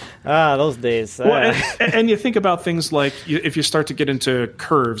 Those days. Well, and you think about things like if you start to get into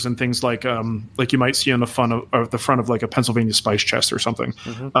curves and things like you might see on the front of like a Pennsylvania spice chest or something.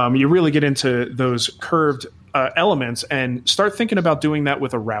 You really get into those curved elements and start thinking about doing that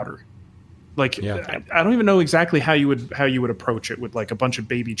with a router. Like, I don't even know exactly how you would approach it with like a bunch of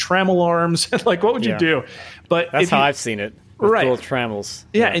baby trammel arms. Like, what would you do? But that's how I've seen it. With little trammels.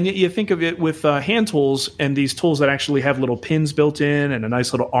 Yeah, and you think of it with hand tools and these tools that actually have little pins built in and a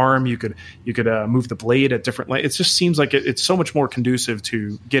nice little arm. You could move the blade at different lengths. It just seems like it's so much more conducive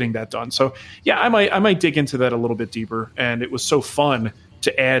to getting that done. So yeah, I might dig into that a little bit deeper. And it was so fun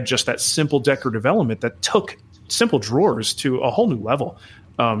to add just that simple decorative element that took simple drawers to a whole new level.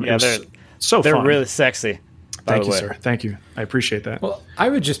 They're really sexy. Thank you, sir. Thank you. I appreciate that. Well, I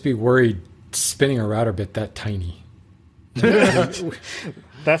would just be worried spinning a router bit that tiny. That's what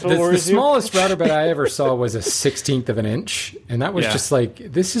the smallest router bit I ever saw was a 1/16 of an inch, and that was just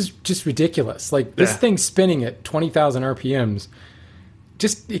like, this is just ridiculous. Like, this thing spinning at 20,000 RPMs,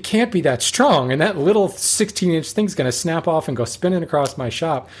 it can't be that strong, and that little 16-inch thing's going to snap off and go spinning across my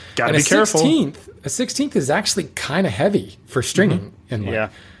shop. Gotta be careful. A 16th is actually kind of heavy for stringing.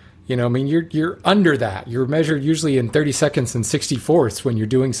 You're under that. You're measured usually in 30 and 64ths when you're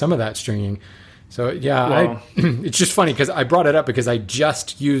doing some of that stringing. So it's just funny because I brought it up because I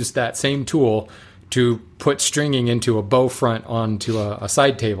just used that same tool to put stringing into a bow front onto a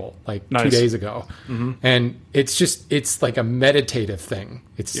side table like 2 days ago. And it's like a meditative thing.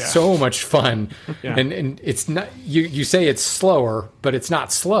 It's so much fun. And it's not, you say it's slower, but it's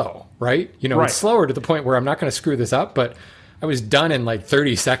not slow, right? It's slower to the point where I'm not going to screw this up, but I was done in like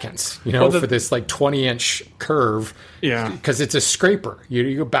 30 seconds, for this like 20-inch curve. Yeah. Because it's a scraper.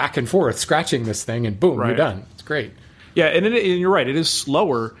 You go back and forth scratching this thing and boom, you're done. It's great. Yeah, and you're right. It is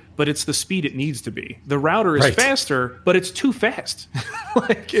slower, but it's the speed it needs to be. The router is faster, but it's too fast.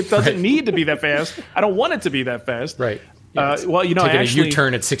 Like, it doesn't need to be that fast. I don't want it to be that fast. Right. Yeah, Well, you know, taking actually, a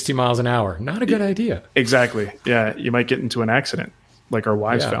U-turn at 60 miles an hour. Not a good idea. Exactly. Yeah, you might get into an accident, like our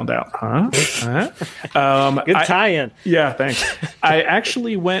wives found out. Good tie-in. Yeah, thanks. I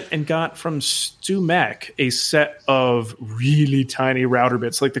actually went and got from Stu Mac a set of really tiny router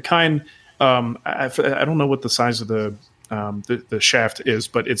bits, like the kind. I don't know what the size of the shaft is,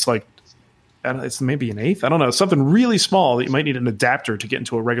 but it's like, it's maybe an eighth. I don't know. Something really small that you might need an adapter to get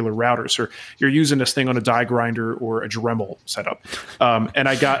into a regular router. So you're using this thing on a die grinder or a Dremel setup. And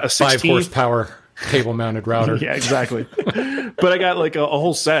I got a 16 5 horsepower table mounted router. Yeah, exactly. But I got like a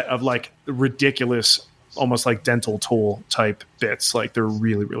whole set of like ridiculous, almost like dental tool type bits. Like they're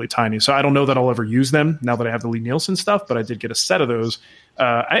really, really tiny. So I don't know that I'll ever use them now that I have the Lee Nielsen stuff, but I did get a set of those.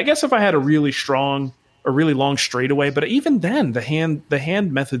 I guess if I had a really long straightaway, but even then the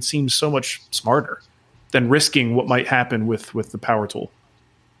hand method seems so much smarter than risking what might happen with the power tool.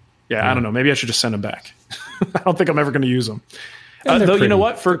 Yeah, I don't know. Maybe I should just send them back. I don't think I'm ever going to use them. Though, you know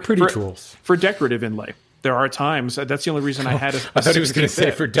what? For tools. For decorative inlay, there are times. That's the only reason I had I thought he was going to say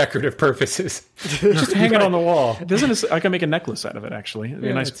for decorative purposes. Just hang it on the wall. I can make a necklace out of it, actually. It'd be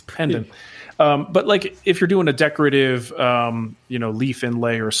a nice pendant. But like if you're doing a decorative, leaf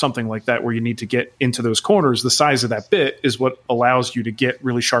inlay or something like that, where you need to get into those corners, the size of that bit is what allows you to get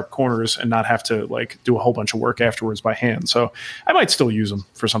really sharp corners and not have to like do a whole bunch of work afterwards by hand. So I might still use them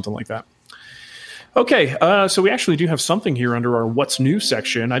for something like that. Okay, so we actually do have something here under our What's New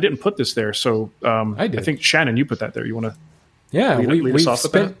section. I didn't put this there, so I think, Shannon, you put that there. You want to lead us off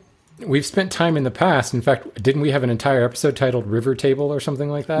with that? We've spent time in the past. In fact, didn't we have an entire episode titled River Table or something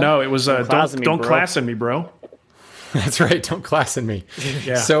like that? No, it was Don't Classen Me, Bro. That's right, Don't Classen Me.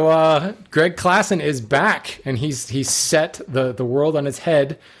 Yeah. So Greg Klassen is back, and he's set the world on its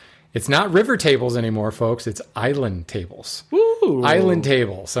head. It's not river tables anymore, folks. It's island tables. Ooh. Island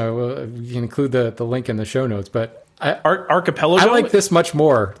table. So you can include the link in the show notes. But archipelago. I like this much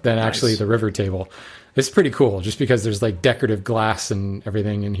more than actually the river table. It's pretty cool, just because there's like decorative glass and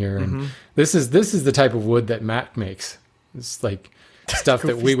everything in here. And this is the type of wood that Matt makes. It's like stuff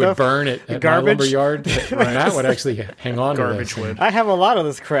that we would burn at my lumber yard. Matt would actually hang on to garbage wood. I have a lot of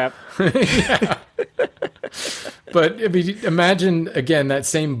this crap. Yeah. But I mean, imagine again that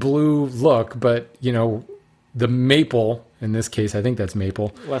same blue look, but the maple in this case, I think that's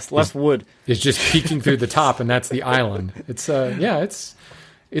maple. Less wood is just peeking through the top, and that's the island. It's it's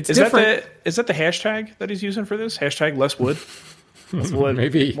is different. Is that the hashtag that he's using for this? Hashtag less wood. Less wood.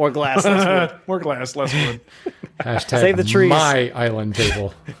 Maybe more glass. Less wood. More glass, less wood. Hashtag save the trees. My island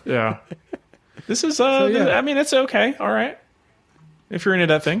table. Yeah. This is I mean, it's okay. All right. If you're into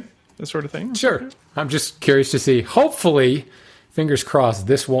that thing. This sort of thing. Sure. I'm just curious to see. Hopefully, fingers crossed,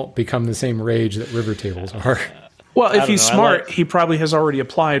 this won't become the same rage that river tables are. Well, if he's smart, he probably has already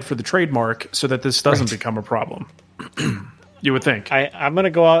applied for the trademark so that this doesn't become a problem. You would think. I'm going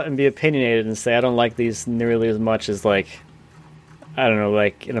to go out and be opinionated and say I don't like these nearly as much as like an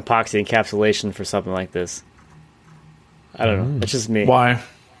epoxy encapsulation for something like this. I don't know. It's just me. Why?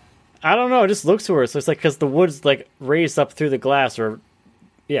 I don't know. It just looks worse. So it's like because the wood's like raised up through the glass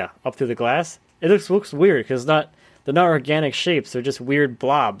up through the glass. It looks weird because they're not organic shapes. They're just weird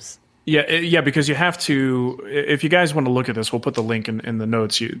blobs. Yeah, because you have to. If you guys want to look at this, we'll put the link in the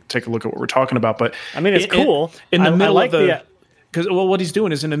notes. You take a look at what we're talking about. But I mean, it's cool. In the middle of the because what he's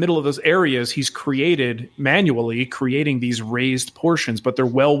doing is in the middle of those areas, he's manually creating these raised portions, but they're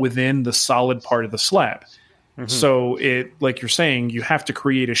well within the solid part of the slab. Mm-hmm. So like you're saying, you have to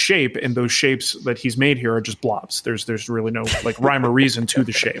create a shape, and those shapes that he's made here are just blobs. There's really no like rhyme or reason to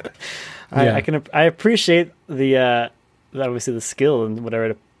the shape. I appreciate the obviously the skill and whatever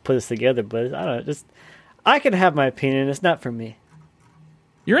to put this together, but I don't know. I can have my opinion. It's not for me.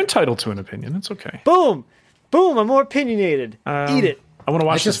 You're entitled to an opinion. It's okay. Boom, I'm more opinionated. Eat it. I want to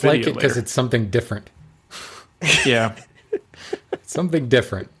watch. I just this video like it because it's something different. Yeah, something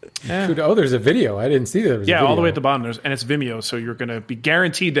different. Yeah. Oh, there's a video. I didn't see there was a video. All the way at the bottom. And it's Vimeo, so you're going to be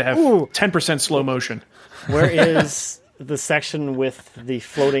guaranteed to have 10% slow motion. Where is the section with the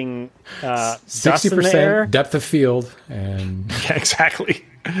floating 60% depth of field? And yeah, exactly.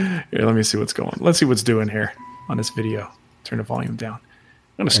 Here, let me see what's going on. Let's see what's doing here on this video. Turn the volume down.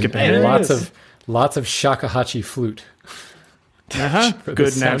 I'm going to skip ahead. Lots of shakuhachi flute.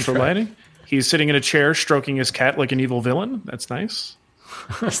 Good natural lighting. He's sitting in a chair stroking his cat like an evil villain. That's nice.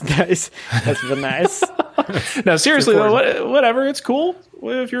 That's nice. That's nice. Now, seriously, though, whatever. It's cool.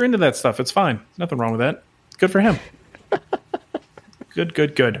 If you're into that stuff, it's fine. Nothing wrong with that. Good for him.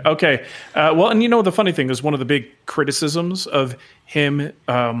 Good. Okay. Well, and the funny thing is one of the big criticisms of him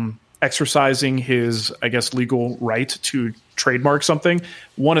exercising his, I guess, legal right to trademark something,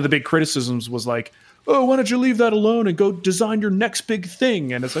 one of the big criticisms was like, oh, why don't you leave that alone and go design your next big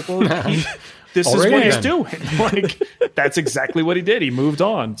thing? And it's like, well, this is what he's doing. Like, that's exactly what he did. He moved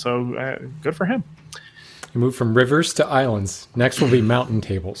on. So good for him. He moved from rivers to islands. Next will be mountain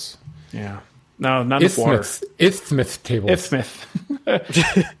tables. Yeah. No, not enough water. Isthmus tables. Isthmus.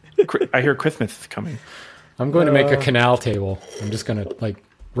 I hear Quithmith coming. I'm going to make a canal table. I'm just going to like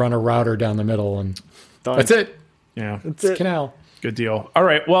run a router down the middle and that's it. Yeah. It's a canal. Good deal. All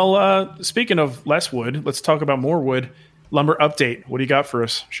right. Well, speaking of less wood, let's talk about more wood. Lumber update. What do you got for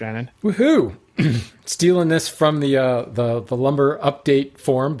us, Shannon? Woohoo! Stealing this from the lumber update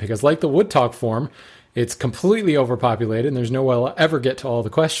forum because, like the Wood Talk forum, it's completely overpopulated and there's no way I'll ever get to all the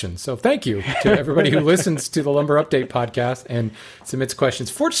questions. So thank you to everybody who listens to the Lumber Update podcast and submits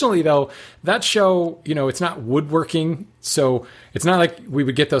questions. Fortunately, though, that show, it's not woodworking. So it's not like we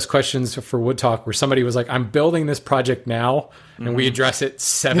would get those questions for Wood Talk where somebody was like, I'm building this project now, and we address it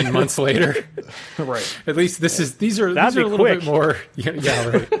 7 months later. Right. At least these are a little bit more. Yeah,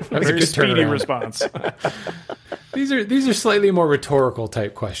 right. That was Very a good speedy turnaround. response. These are slightly more rhetorical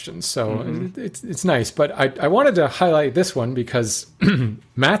type questions, so it's nice. But I wanted to highlight this one because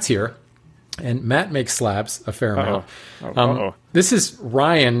Matt's here, and Matt makes slabs a fair amount. This is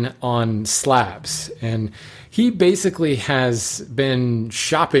Ryan on slabs, and he basically has been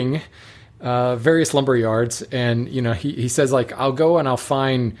shopping various lumber yards, and he says, like, I'll go and I'll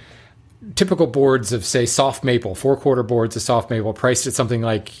find typical boards of, say, soft maple, 4/4 boards of soft maple, priced at something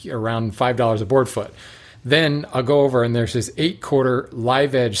like around $5 a board foot. Then I'll go over and there's this 8/4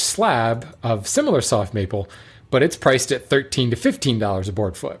 live edge slab of similar soft maple, but it's priced at $13 to $15 a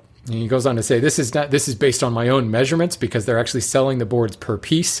board foot. And he goes on to say, this is based on my own measurements because they're actually selling the boards per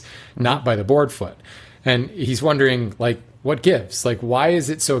piece, not by the board foot. And he's wondering, like, what gives? Like, why is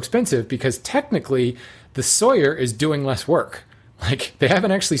it so expensive? Because technically the sawyer is doing less work. Like, they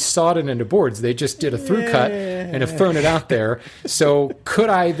haven't actually sawed it into boards. They just did a through cut and have thrown it out there. So could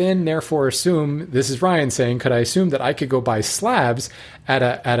I then therefore assume, this is Ryan saying, could I assume that I could go buy slabs at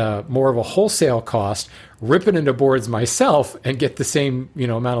a more of a wholesale cost, rip it into boards myself, and get the same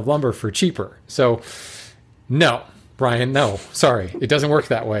amount of lumber for cheaper? So no, Brian, no, sorry, it doesn't work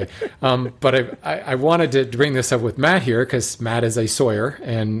that way. But I wanted to bring this up with Matt here because Matt is a sawyer,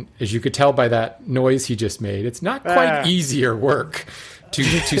 and as you could tell by that noise he just made, it's not quite easier work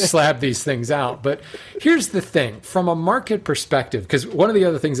to slab these things out. But here's the thing, from a market perspective, because one of the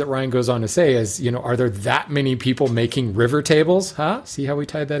other things that Ryan goes on to say is, are there that many people making river tables? Huh? See how we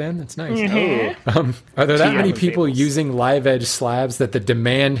tied that in? That's nice. Mm-hmm. Are there that many people using live edge slabs that the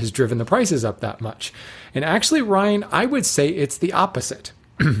demand has driven the prices up that much? And actually, Ryan, I would say it's the opposite.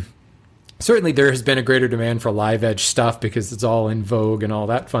 Certainly there has been a greater demand for live edge stuff because it's all in vogue and all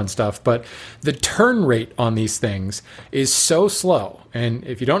that fun stuff. But the turn rate on these things is so slow. And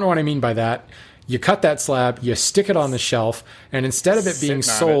if you don't know what I mean by that, you cut that slab, you stick it on the shelf, and instead of it being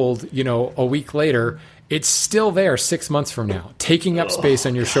sold, a week later, it's still there 6 months from now, taking up space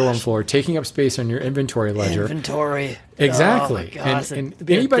on your showroom floor, taking up space on your inventory ledger. Inventory. Exactly. Oh my gosh, and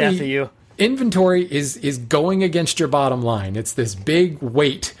death of you. Inventory is going against your bottom line. It's this big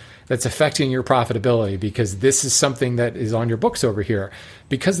weight that's affecting your profitability because this is something that is on your books over here.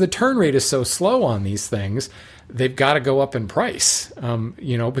 Because the turn rate is so slow on these things, they've got to go up in price,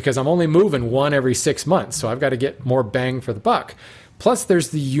 because I'm only moving one every 6 months. So I've got to get more bang for the buck. Plus, there's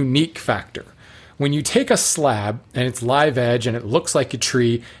the unique factor. When you take a slab and it's live edge and it looks like a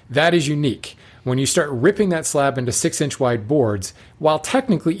tree, that is unique. When you start ripping that slab into 6-inch wide boards, while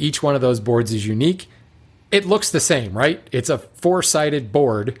technically each one of those boards is unique, it looks the same, right? It's a 4-sided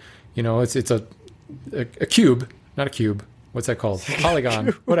board. It's a cube, not a cube. What's that called? Polygon,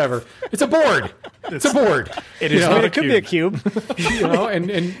 whatever. It's a board. It's a board. It is. It could be a cube. And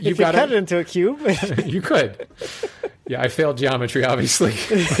you've got cut it into a cube. You could. Yeah, I failed geometry, obviously.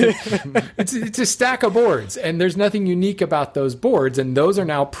 It's a stack of boards, and there's nothing unique about those boards, and those are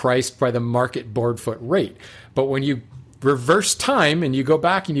now priced by the market board foot rate. But when you reverse time and you go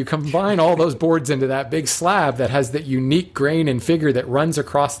back and you combine all those boards into that big slab that has that unique grain and figure that runs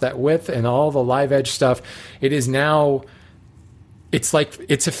across that width and all the live edge stuff, it is now, it's like,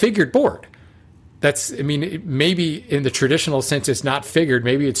 it's a figured board. maybe in the traditional sense, it's not figured.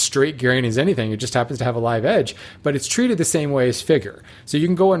 Maybe it's straight grain as anything. It just happens to have a live edge, but it's treated the same way as figure. So you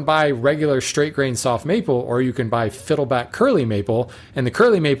can go and buy regular straight grain soft maple, or you can buy fiddleback curly maple. And the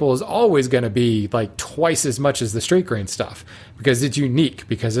curly maple is always going to be like twice as much as the straight grain stuff because it's unique,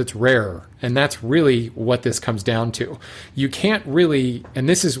 because it's rarer. And that's really what this comes down to. You can't really, and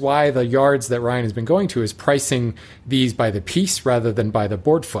this is why the yards that Ryan has been going to is pricing these by the piece rather than by the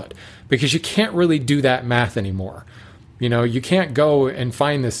board foot, because you can't really do that math anymore. You can't go and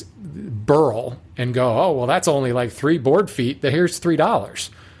find this burl and go, oh, well, that's only like 3 board feet. Here's $3.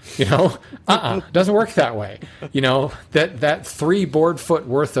 It doesn't work that way. That 3 board foot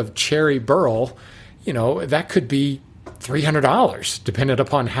worth of cherry burl, that could be $300, depending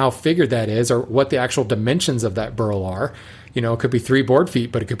upon how figured that is or what the actual dimensions of that burl are. It could be 3 board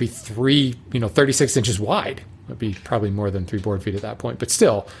feet, but it could be 36 inches wide. It'd be probably more than 3 board feet at that point. But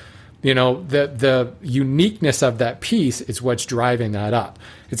still, the uniqueness of that piece is what's driving that up.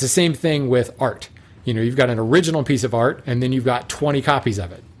 It's the same thing with art. You've got an original piece of art, and then you've got 20 copies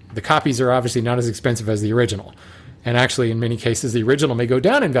of it. The copies are obviously not as expensive as the original. And actually, in many cases, the original may go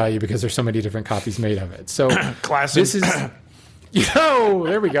down in value because there's so many different copies made of it. So classic. This is,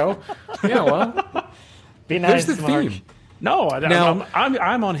 there we go. Yeah, well, be nice. There's the theme. No,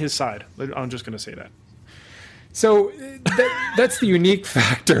 I'm on his side. I'm just going to say that. So that's the unique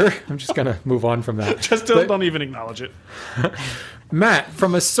factor. I'm just going to move on from that. Just don't even acknowledge it. Matt,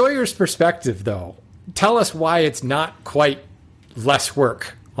 from a Sawyer's perspective, though, tell us why it's not quite less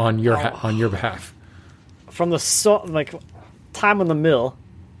work on your behalf. From the time on the mill,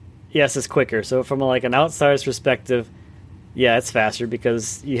 yes, it's quicker. So from an outsider's perspective, yeah, it's faster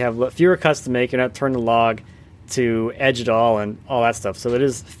because you have fewer cuts to make. You're not turning the log to edge it all and all that stuff. So it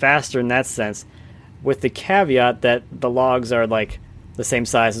is faster in that sense, with the caveat that the logs are like the same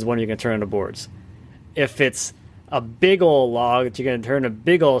size as one you're going to turn into boards. If it's a big old log that you're going to turn to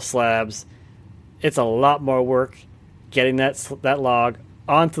big old slabs, it's a lot more work getting that log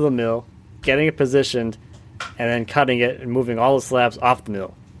onto the mill, getting it positioned, and then cutting it and moving all the slabs off the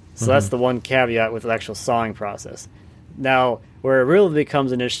mill. So that's the one caveat with the actual sawing process. Now, where it really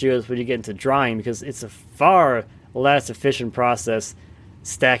becomes an issue is when you get into drying, because it's a far less efficient process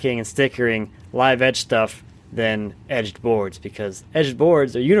stacking and stickering live edge stuff than edged boards, because edged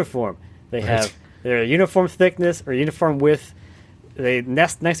boards are uniform. They're a uniform thickness or uniform width. They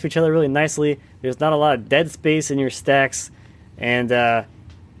nest next to each other really nicely. There's not a lot of dead space in your stacks, and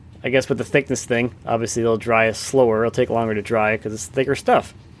I guess with the thickness thing, obviously they'll dry slower. It'll take longer to dry because it's thicker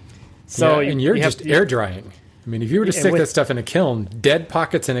stuff. So and you're just air drying. I mean, if you were to stick that stuff in a kiln, dead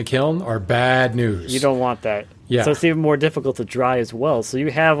pockets in a kiln are bad news. You don't want that. Yeah. So it's even more difficult to dry as well. So you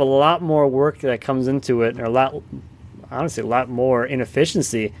have a lot more work that comes into it, and a lot more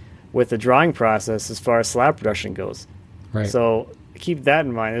inefficiency with the drying process as far as slab production goes. Right. So keep that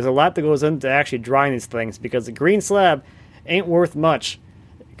in mind. There's a lot that goes into actually drying these things, because the green slab ain't worth much,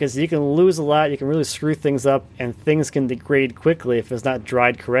 because you can lose a lot, you can really screw things up, and things can degrade quickly if it's not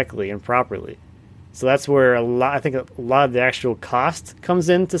dried correctly and properly. So that's where I think a lot of the actual cost comes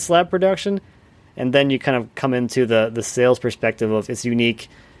into slab production, and then you kind of come into the sales perspective of it's unique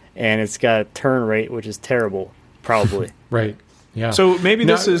and it's got a turn rate which is terrible, probably. Right. Yeah. So maybe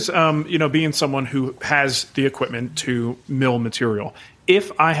this is being someone who has the equipment to mill material.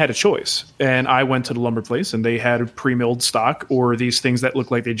 If I had a choice and I went to the lumber place and they had pre-milled stock or these things that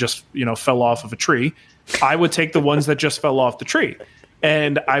look like they just fell off of a tree, I would take the ones that just fell off the tree.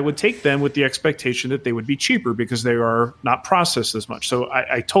 And I would take them with the expectation that they would be cheaper because they are not processed as much. So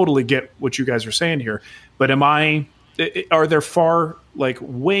I totally get what you guys are saying here. But are there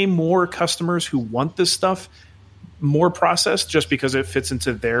way more customers who want this stuff more processed just because it fits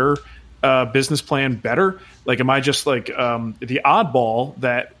into their business plan better? Like, am I just like the oddball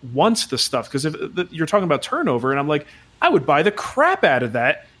that wants the stuff? Because if you're talking about turnover, and I'm like, I would buy the crap out of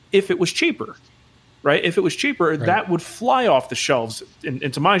that if it was cheaper. Right? If it was cheaper, that would fly off the shelves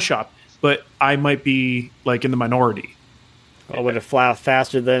into my shop, but I might be like in the minority. Well, would it fly off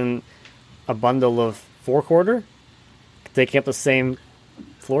faster than a bundle of 4-quarter, taking up the same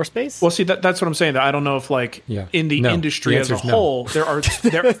floor space? Well, see, that's what I'm saying. That I don't know if in the industry as a whole, there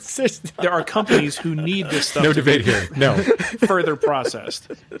are companies who need this stuff. No debate here. No, further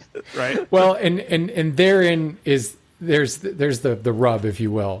processed. Right. Well, and therein is. There's the rub, if you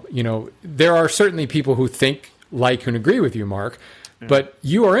will. There are certainly people who think like and agree with you, Mark, but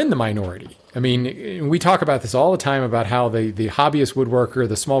you are in the minority. I mean, we talk about this all the time about how the hobbyist woodworker,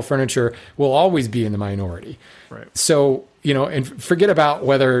 the small furniture, will always be in the minority. Right. So, and forget about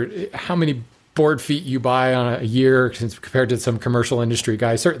how many board feet you buy on a year compared to some commercial industry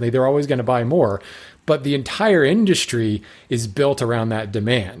guys. Certainly, they're always going to buy more. But the entire industry is built around that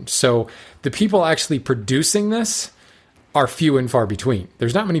demand. So the people actually producing this are few and far between.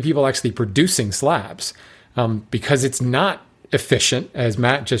 There's not many people actually producing slabs because it's not efficient, as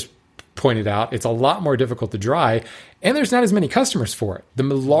Matt just pointed out. It's a lot more difficult to dry, and there's not as many customers for it. The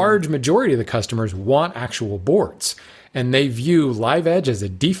large majority of the customers want actual boards, and they view live edge as a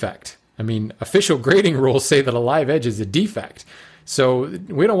defect. I mean, official grading rules say that a live edge is a defect. So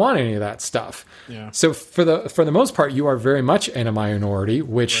we don't want any of that stuff. Yeah. So for the most part, you are very much in a minority,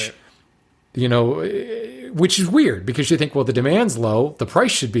 which, which is weird because you think, well, the demand's low, the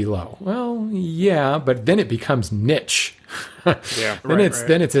price should be low. Well, yeah, but then it becomes niche. Yeah.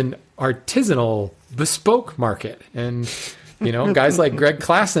 Then it's an artisanal, bespoke market. And, guys like Greg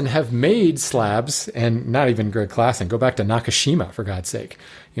Klassen have made slabs, and not even Greg Klassen. Go back to Nakashima, for God's sake.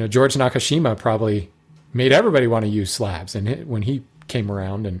 George Nakashima probably made everybody want to use slabs when he came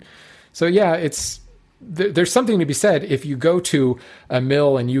around. And so, yeah, there's something to be said. If you go to a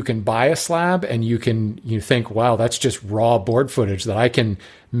mill and you can buy a slab and you think, wow, that's just raw board footage that I can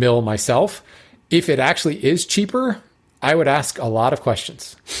mill myself. If it actually is cheaper, I would ask a lot of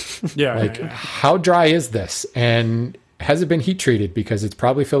questions. Yeah. How dry is this? And has it been heat treated? Because it's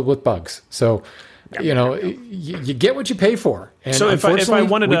probably filled with bugs. So, you get what you pay for. And so if I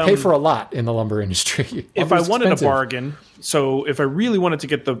wanted, we pay for a lot in the the industry. If I wanted a bargain, so if I really wanted to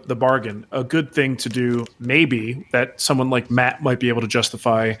get the bargain, a good thing to do, maybe that someone like Matt might be able to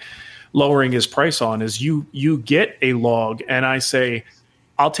justify lowering his price on, is you get a log, and I say,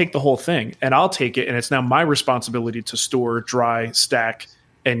 I'll take the whole thing, and I'll take it, and it's now my responsibility to store, dry, stack,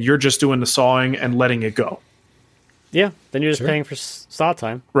 and you're just doing the sawing and letting it go. Yeah, then you're just paying for saw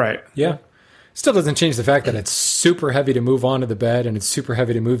time. Right. Yeah. Still doesn't change the fact that it's super heavy to move onto the bed and it's super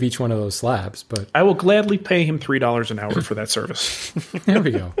heavy to move each one of those slabs. But I will gladly pay him $3 an hour for that service. There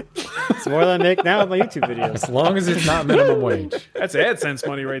we go. It's more than I make now with my YouTube videos. As long as it's not minimum wage. That's AdSense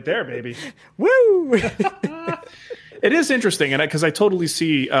money right there, baby. Woo! It is interesting, and because I totally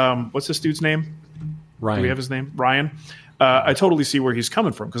see what's this dude's name? Ryan. Do we have his name? Ryan. I totally see where he's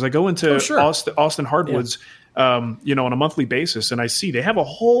coming from because I go into Austin Hardwoods. Yeah. On a monthly basis, and I see they have a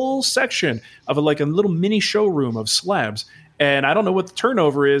whole section of a little mini showroom of slabs, and I don't know what the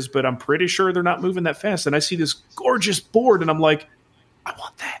turnover is, but I'm pretty sure they're not moving that fast. And I see this gorgeous board, and I'm like, I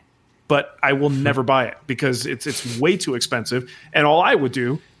want that, but I will never buy it because it's way too expensive, and all I would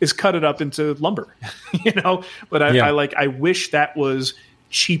do is cut it up into lumber, But I wish that was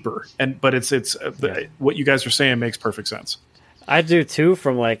cheaper, but it's what you guys are saying makes perfect sense. I do too,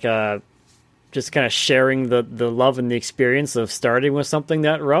 from just kind of sharing the love and the experience of starting with something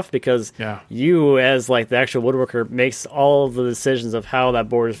that rough, because you, as the actual woodworker, makes all of the decisions of how that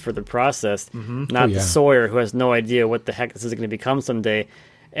board is further processed, not the sawyer who has no idea what the heck this is going to become someday.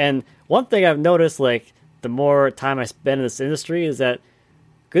 And one thing I've noticed, the more time I spend in this industry, is that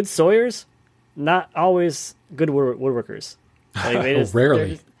good sawyers, not always good woodworkers.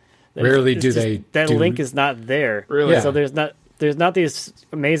 Rarely. Rarely do they. That link is not there. Really? Yeah. So there's not these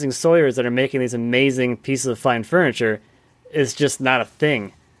amazing sawyers that are making these amazing pieces of fine furniture. It's just not a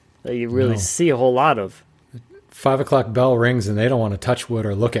thing that you really see a whole lot of. 5 o'clock bell rings and they don't want to touch wood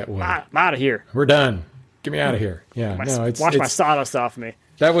or look at wood. I'm out of here. We're done. Get me out of here. Yeah, wash my sawdust off me.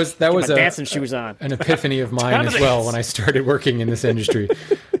 That was dancing shoes on. An epiphany of mine as well when I started working in this industry.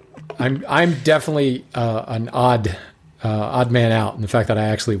 I'm definitely an odd man out in the fact that I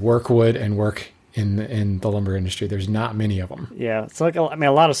actually work wood and work in the lumber industry. There's not many of them. Yeah, it's a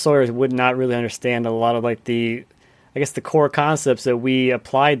lot of sawyers would not really understand a lot of the core concepts that we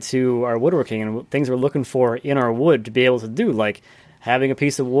applied to our woodworking and things we're looking for in our wood to be able to do, like having a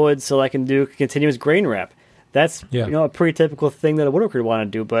piece of wood so I can do continuous grain wrap. That's a pretty typical thing that a woodworker would want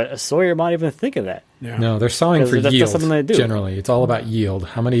to do, but a sawyer might even think of that. Yeah. No, they're sawing for yield. That's something they do. Generally, it's all about yield.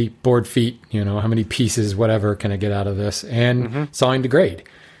 How many board feet, how many pieces, whatever, can I get out of this? And sawing to grade.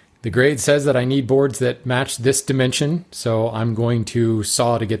 The grade says that I need boards that match this dimension, so I'm going to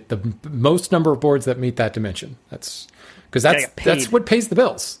saw to get the most number of boards that meet that dimension. That's what pays the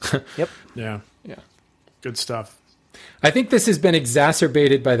bills. Yep. Yeah. Good stuff. I think this has been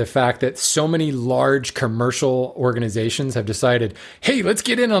exacerbated by the fact that so many large commercial organizations have decided, hey, let's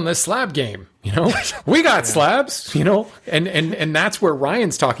get in on this slab game. We got slabs, and that's where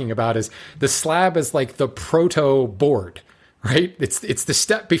Ryan's talking about, is the slab is like the proto board. right? It's the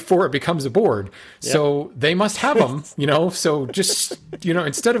step before it becomes a board. Yep. So they must have them, so just,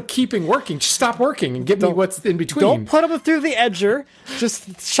 instead of keeping working, just stop working and give me what's in between. Don't put them through the edger.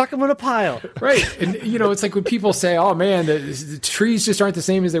 Just chuck them in a pile. Right. And, it's like when people say, oh man, the trees just aren't the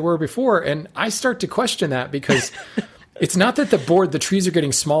same as they were before. And I start to question that because it's not that the trees are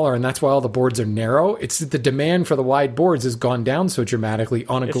getting smaller and that's why all the boards are narrow. It's that the demand for the wide boards has gone down so dramatically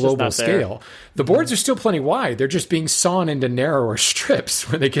on a global scale. The boards are still plenty wide. They're just being sawn into narrower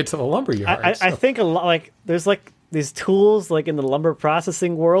strips when they get to the lumber yard. I think a lot there's these tools in the lumber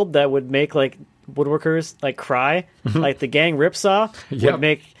processing world that would make woodworkers cry. Like the gang ripsaw would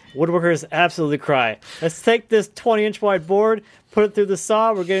make woodworkers absolutely cry. Let's take this 20-inch wide board, put it through the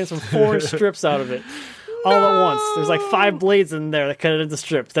saw. We're getting some 4-inch strips out of it. All at once. There's 5 blades in there that cut it into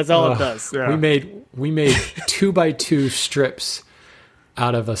strips. That's all it does. Yeah. We made 2x2 strips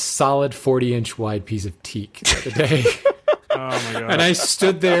out of a solid 40-inch wide piece of teak the other day. Oh my god! And I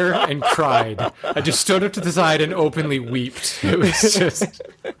stood there and cried. I just stood up to the side and openly wept. It was just.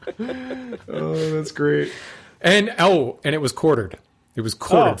 Oh, that's great. And it was quartered. It was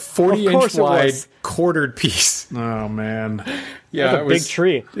quartered, 40-inch wide, quartered piece. Oh man! Yeah, it was a big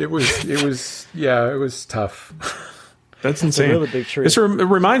tree. It was tough. That's insane. A really big tree. It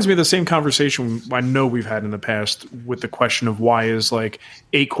reminds me of the same conversation I know we've had in the past with the question of why is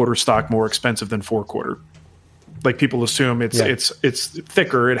 8-quarter stock more expensive than 4-quarter. People assume it's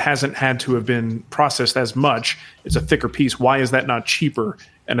thicker. It hasn't had to have been processed as much. It's a thicker piece. Why is that not cheaper?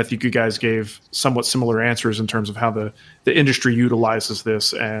 And I think you guys gave somewhat similar answers in terms of how the industry utilizes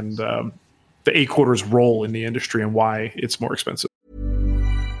this and the 8-quarters role in the industry and why it's more expensive.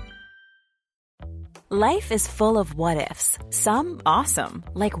 Life is full of what-ifs. Some awesome,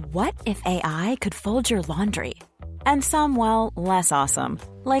 like what if AI could fold your laundry? And some, well, less awesome,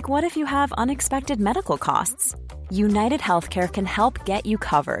 like what if you have unexpected medical costs? United Healthcare can help get you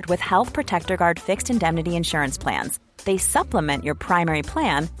covered with Health Protector Guard fixed indemnity insurance plans. They supplement your primary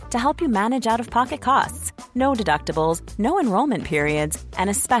plan to help you manage out-of-pocket costs. No deductibles, no enrollment periods, and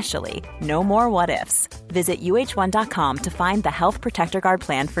especially no more what-ifs. Visit uh1.com to find the Health Protector Guard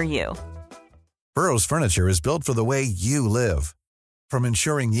plan for you. Burrow's furniture is built for the way you live. From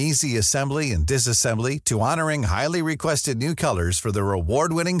ensuring easy assembly and disassembly to honoring highly requested new colors for their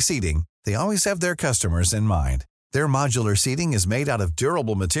award-winning seating, they always have their customers in mind. Their modular seating is made out of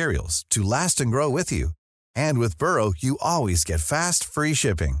durable materials to last and grow with you. And with Burrow, you always get fast, free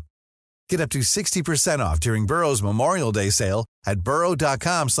shipping. Get up to 60% off during Burrow's Memorial Day sale at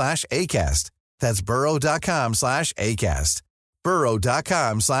burrow.com/ACAST. That's burrow.com/ACAST.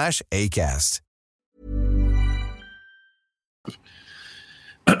 burrow.com/ACAST.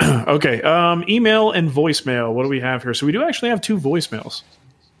 Okay. Email and voicemail. What do we have here? So we do actually have 2 voicemails.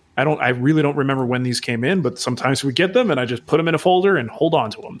 I really don't remember when these came in, but sometimes we get them and I just put them in a folder and hold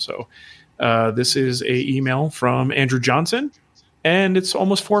on to them. So this is a email from Andrew Johnson, and it's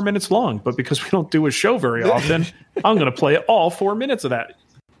almost 4 minutes long. But because we don't do a show very often, I'm going to play all 4 minutes of that.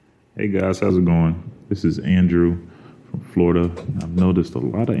 Hey guys, how's it going? This is Andrew from Florida. I've noticed a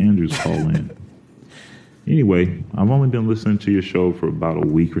lot of Andrews call in. Anyway, I've only been listening to your show for about a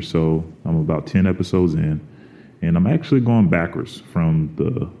week or so. I'm about 10 episodes in, and I'm actually going backwards from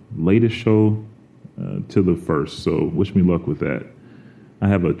the latest show to the first. So wish me luck with that. I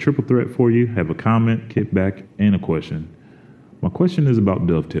have a triple threat for you, have a comment, kickback, and a question. My question is about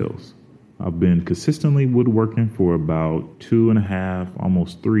dovetails. I've been consistently woodworking for about 2.5,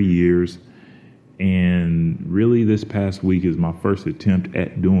 almost 3 years. And really this past week is my first attempt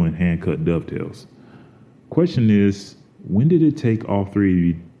at doing hand-cut dovetails. Question is, when did it take all three of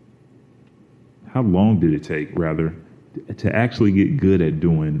you, how long did it take, rather, to actually get good at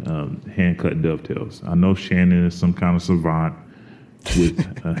doing hand-cut dovetails? I know Shannon is some kind of savant with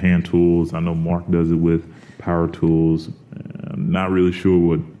hand tools. I know Mark does it with power tools. I'm not really sure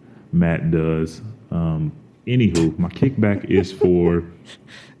what Matt does. Anywho, my kickback is for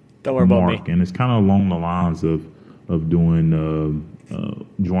Don't worry Mark, about me. and it's kind of along the lines of doing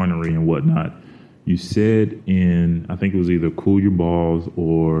joinery and whatnot. You said in, I think it was either Cool Your Balls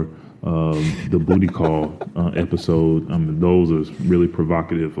or the Booty Call episode. Those are really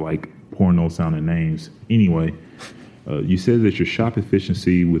provocative, like porno-sounding names. Anyway, you said that your shop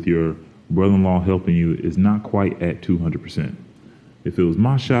efficiency with your brother-in-law helping you is not quite at 200%. If it was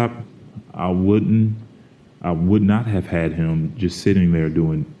my shop, I would not have had him just sitting there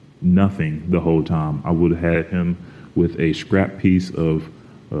doing nothing the whole time. I would have had him with a scrap piece of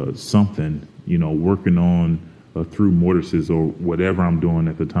something, working on through mortises or whatever I'm doing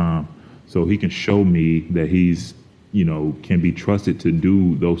at the time, so he can show me that he's, can be trusted to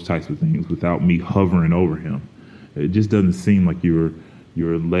do those types of things without me hovering over him. It just doesn't seem like you're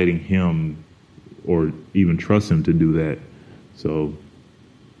letting him or even trust him to do that. So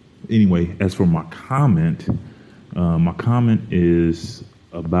anyway, as for my comment is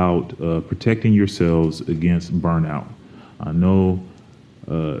about protecting yourselves against burnout. I know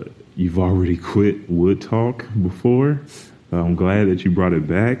you've already quit Wood Talk before. I'm glad that you brought it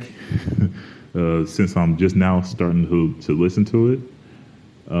back since I'm just now starting to listen to it.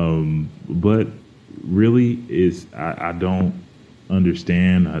 But really, I don't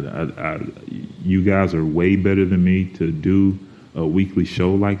understand. You guys are way better than me to do a weekly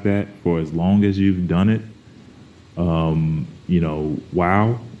show like that for as long as you've done it.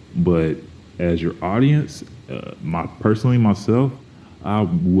 Wow. But as your audience, myself, I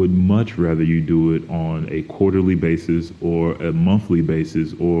would much rather you do it on a quarterly basis or a monthly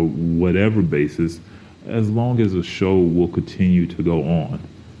basis or whatever basis, as long as the show will continue to go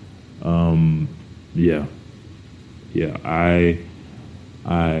on. Yeah.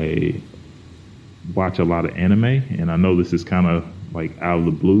 I watch a lot of anime, and I know this is kind of like out of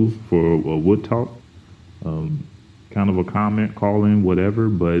the blue for a Wood Talk, kind of a comment, call in, whatever.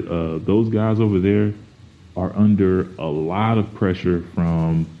 But those guys over there are under a lot of pressure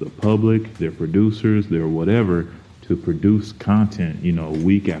from the public, their producers, their whatever, to produce content,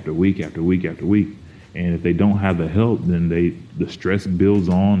 week after week after week after week. And if they don't have the help, then the stress builds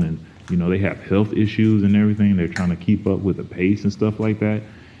on, and they have health issues and everything. They're trying to keep up with the pace and stuff like that.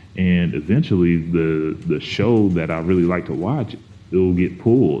 And eventually the show that I really like to watch, it'll get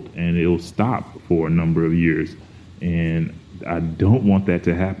pulled and it'll stop for a number of years. And I don't want that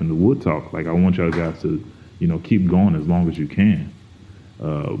to happen to Wood Talk. Like, I want y'all guys to, keep going as long as you can.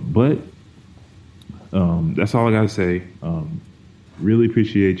 But that's all I got to say. Really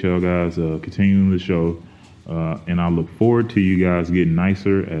appreciate y'all guys continuing the show. And I look forward to you guys getting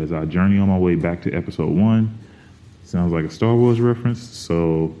nicer as I journey on my way back to episode 1. Sounds like a Star Wars reference.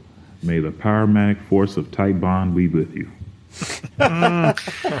 So may the powermatic force of tight bond be with you.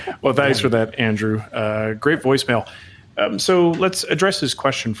 Well, thanks for that, Andrew. Great voicemail. So let's address his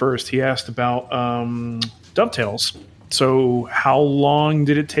question first. He asked about dovetails. So how long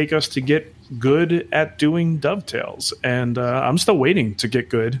did it take us to get good at doing dovetails? And I'm still waiting to get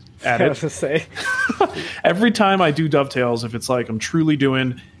good at it. I was to say. Every time I do dovetails, if it's like I'm truly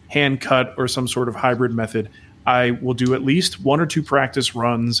doing hand cut or some sort of hybrid method, I will do at least 1 or 2 practice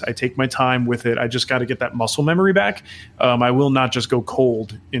runs. I take my time with it. I just got to get that muscle memory back. I will not just go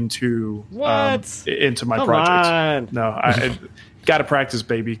cold into my project. No, I got to practice,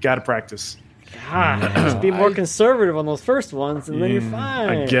 baby. Got to practice. God, just be more conservative on those first ones, and then you're fine.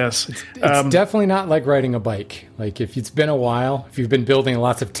 I guess. It's definitely not like riding a bike. Like, if it's been a while, if you've been building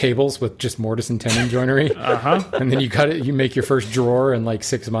lots of tables with just mortise and tenon joinery, and then you make your first drawer in like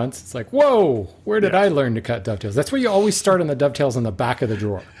 6 months, it's like, whoa, where did I learn to cut dovetails? That's where you always start on the dovetails on the back of the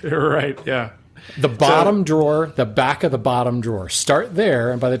drawer. Right, yeah. The bottom drawer, the back of the bottom drawer. Start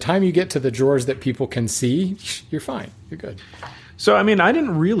there, and by the time you get to the drawers that people can see, you're fine. You're good. So, I mean, I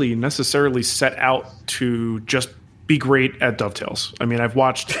didn't really necessarily set out to just be great at dovetails. I mean, I've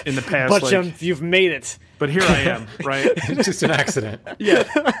watched in the past. But you've made it. But here I am, right? It's just an accident. Yeah.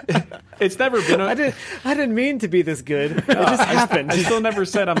 It's never been I didn't mean to be this good. It just happened. I still never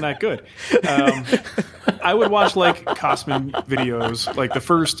said I'm that good. I would watch like Cosman videos. Like the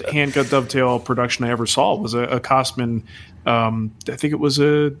first hand-cut dovetail production I ever saw was a Cosman. I think it was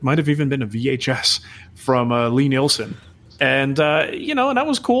might have even been a VHS from Lee Nielsen. And, and that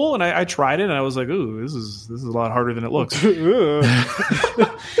was cool. And I tried it and I was like, ooh, this is a lot harder than it looks. And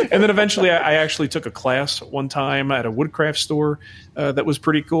then eventually I actually took a class one time at a woodcraft store that was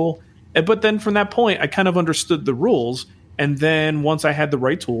pretty cool. But then from that point, I kind of understood the rules. And then once I had the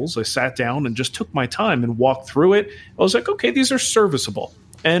right tools, I sat down and just took my time and walked through it. I was like, okay, these are serviceable.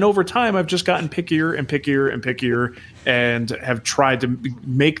 And over time, I've just gotten pickier and pickier and pickier and have tried to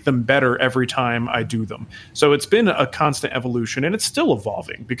make them better every time I do them. So it's been a constant evolution, and it's still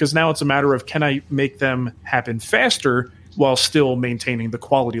evolving because now it's a matter of, can I make them happen faster while still maintaining the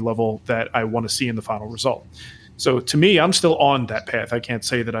quality level that I want to see in the final result? So to me, I'm still on that path. I can't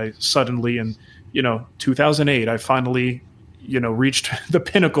say that I suddenly in 2008, I finally reached the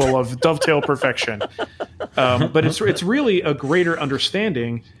pinnacle of dovetail perfection. But it's really a greater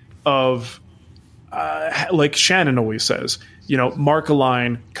understanding of, like Shannon always says, mark a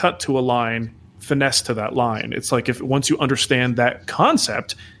line, cut to a line, finesse to that line. It's like once you understand that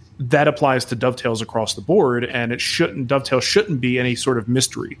concept, that applies to dovetails across the board, and dovetail shouldn't be any sort of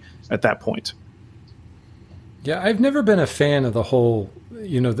mystery at that point. Yeah, I've never been a fan of the whole,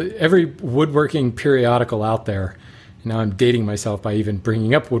 every woodworking periodical out there now I'm dating myself by even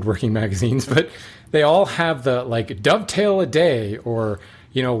bringing up woodworking magazines, but they all have the like dovetail a day or,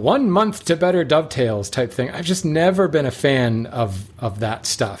 1 month to better dovetails type thing. I've just never been a fan of that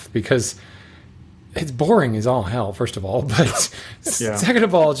stuff because it's boring as all hell, first of all. But second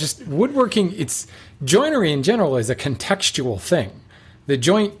of all, just woodworking, joinery in general is a contextual thing. The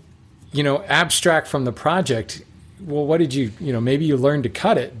joint, abstract from the project, well, what did you, maybe you learned to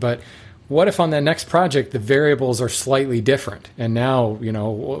cut it, but what if on that next project the variables are slightly different? And now,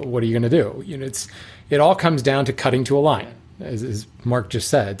 what are you going to do? It all comes down to cutting to a line, as Mark just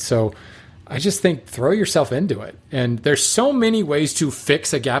said. So I just think throw yourself into it. And there's so many ways to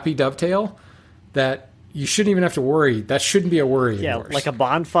fix a gappy dovetail that you shouldn't even have to worry. That shouldn't be a worry of yours. Like a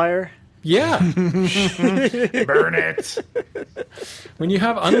bonfire. Yeah. Burn it. When you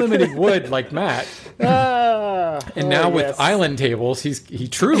have unlimited wood like Matt, and now with island tables, he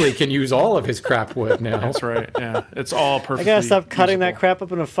truly can use all of his crap wood now. That's right. Yeah, it's all perfect. I gotta stop cutting that crap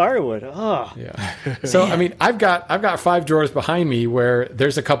up into firewood. Oh, yeah. So I mean, I've got 5 drawers behind me where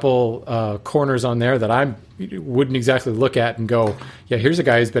there's a couple corners on there that I wouldn't exactly look at and go, yeah, here's a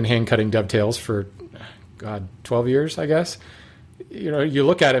guy who's been hand cutting dovetails for 12 years, I guess. You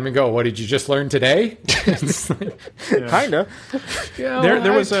look at him and go, what did you just learn today? Kind of.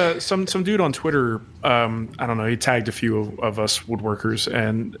 There was some dude on Twitter, I don't know, he tagged a few of us woodworkers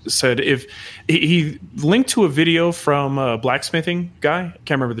and said if he linked to a video from a blacksmithing guy, I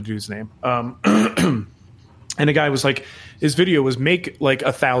can't remember the dude's name, and the guy was like, his video was make like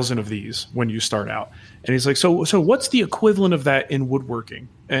 1,000 of these when you start out. And he's like, so what's the equivalent of that in woodworking?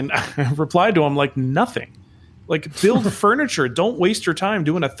 And I replied to him like, nothing. Like, build furniture. Don't waste your time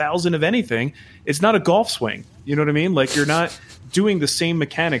doing 1,000 of anything. It's not a golf swing. You know what I mean? Like, you're not doing the same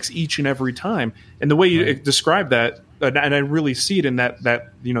mechanics each and every time. And the way you describe that, and I really see it in that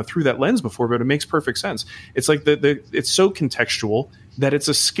through that lens before, but it makes perfect sense. It's like it's so contextual that it's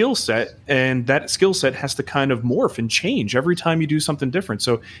a skill set, and that skill set has to kind of morph and change every time you do something different.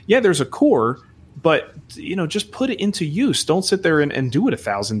 So, yeah, there's a core, but just put it into use. Don't sit there and do it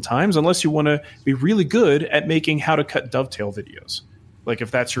 1,000 times unless you want to be really good at making how to cut dovetail videos. Like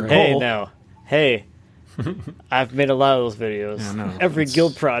if that's your goal. Hey, I've made a lot of those videos. Yeah, every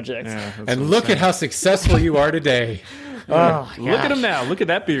guild project. Yeah, and look at how successful you are today. Oh, look at him now. Look at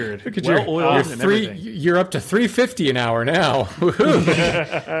that beard. Look at well oiled and everything. You're up to $350 an hour now.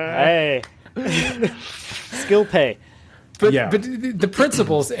 Hey, skill pay. But the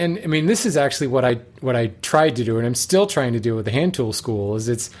principles, and I mean, this is actually what I tried to do, and I'm still trying to do with the hand tool school. Is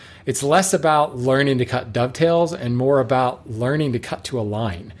it's less about learning to cut dovetails and more about learning to cut to a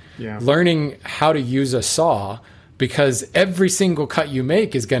line. Yeah. Learning how to use a saw, because every single cut you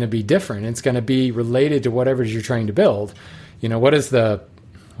make is going to be different. It's going to be related to whatever you're trying to build. What is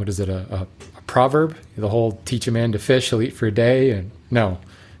it? A proverb? The whole "teach a man to fish, he'll eat for a day," and no.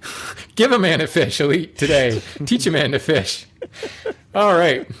 Give a man a fish, he'll eat today. Teach a man to fish. All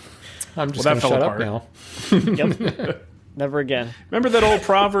right. I'm just going to shut up now. Yep. Never again. Remember that old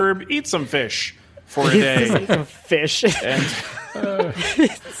proverb, eat some fish for a day. Eat some fish. And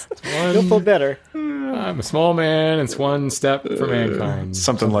you'll feel better. I'm a small man. It's one step for mankind.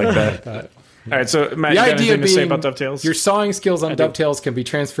 Something like that. All right, so Matt, you got anything to say about dovetails? Your sawing skills on dovetails can be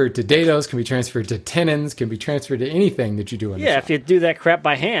transferred to dados, can be transferred to tenons, can be transferred to anything that you do in the saw. If you do that crap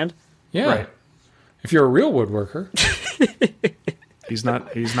by hand. Yeah. Right. If you're a real woodworker. He's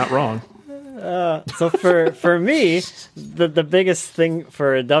not wrong. So for me, the biggest thing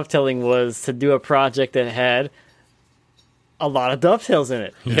for dovetailing was to do a project that had a lot of dovetails in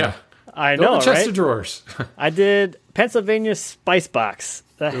it. Yeah. I know, right? Chest of drawers. I did Pennsylvania Spice Box.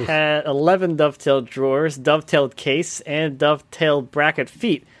 That had 11 dovetailed drawers, dovetailed case, and dovetailed bracket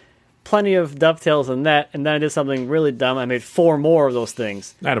feet. Plenty of dovetails in that, and then I did something really dumb. I made 4 more of those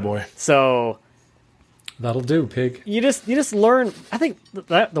things. Attaboy. So that'll do, pig. You just learn. I think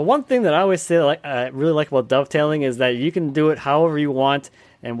that the one thing that I always say I really like about dovetailing is that you can do it however you want,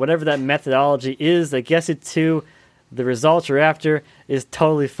 and whatever that methodology is that gets you to the results you're after is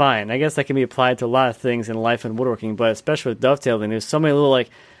totally fine. I guess that can be applied to a lot of things in life and woodworking, but especially with dovetailing, there's so many little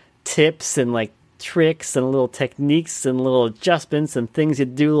tips and tricks and little techniques and little adjustments and things you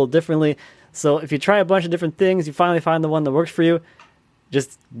do a little differently. So if you try a bunch of different things, you finally find the one that works for you,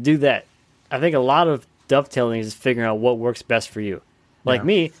 just do that. I think a lot of dovetailing is figuring out what works best for you.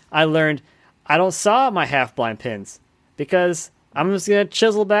 Me, I learned I don't saw my half-blind pins because I'm just going to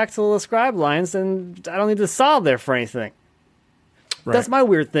chisel back to the scribe lines, and I don't need to saw there for anything. Right. That's my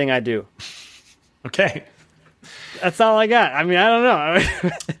weird thing I do. Okay. That's all I got. I mean, I don't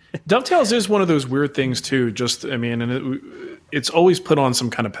know. Dovetails is one of those weird things, too. it's always put on some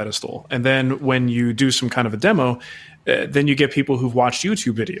kind of pedestal. And then when you do some kind of a demo, then you get people who've watched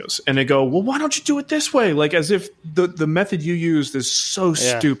YouTube videos and they go, well, why don't you do it this way? Like as if the method you used is so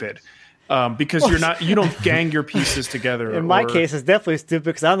stupid. Because you don't gang your pieces together. In my case, it's definitely stupid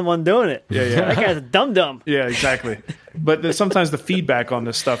because I'm the one doing it. Yeah. That guy's a dum-dum. Yeah, exactly. But sometimes the feedback on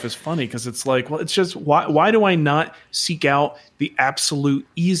this stuff is funny because it's like, well, it's just, why do I not seek out the absolute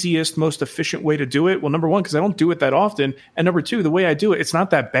easiest, most efficient way to do it? Well, number one, because I don't do it that often. And number two, the way I do it, it's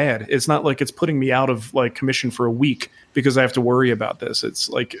not that bad. It's not like it's putting me out of like commission for a week because I have to worry about this. It's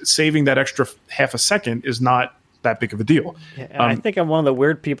like saving that extra half a second is not that big of a deal. Yeah, I think I'm one of the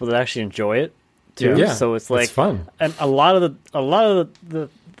weird people that actually enjoy it too. Yeah, so it's like fun. And a lot of the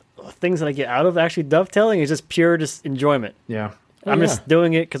things that I get out of actually dovetailing is just pure enjoyment. Yeah. I'm just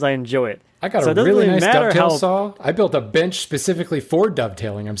doing it because I enjoy it. I got so a really nice dovetail saw. I built a bench specifically for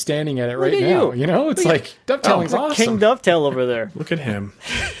dovetailing. I'm standing at it right now. You know, it's like dovetailing's awesome. King Dovetail over there. Look at him.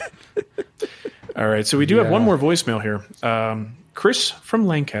 All right, so we do have one more voicemail here. Chris from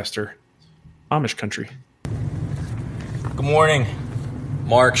Lancaster, Amish country. Good morning,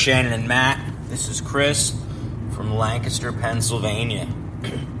 Mark, Shannon, and Matt. This is Chris from Lancaster, Pennsylvania.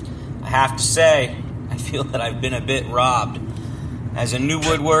 I have to say, I feel that I've been a bit robbed. As a new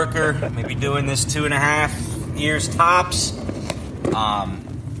woodworker, maybe doing this 2.5 years tops,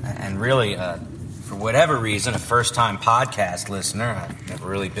 and really, for whatever reason, a first-time podcast listener. I've never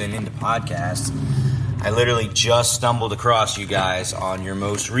really been into podcasts. I literally just stumbled across you guys on your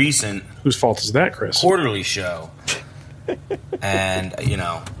most recent... Whose fault is that, Chris? ...quarterly show. And,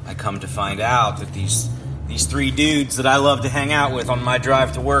 I come to find out that these three dudes that I love to hang out with on my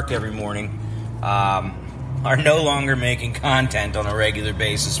drive to work every morning are no longer making content on a regular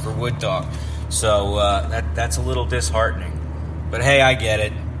basis for Wood Talk. So that's a little disheartening. But hey, I get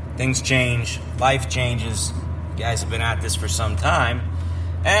it. Things change. Life changes. You guys have been at this for some time.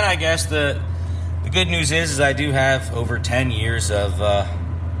 And I guess the good news is I do have over 10 years of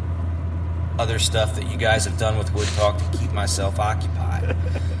other stuff that you guys have done with Wood Talk to keep myself occupied.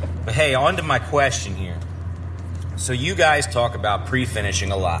 But hey, on to my question here. So you guys talk about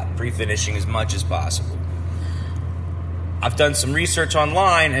pre-finishing a lot. Pre-finishing as much as possible. I've done some research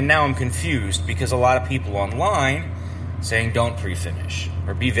online, and now I'm confused because a lot of people online saying don't pre-finish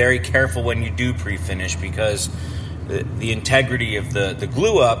or be very careful when you do pre-finish because the integrity of the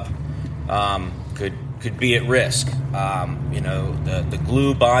glue up could be at risk. The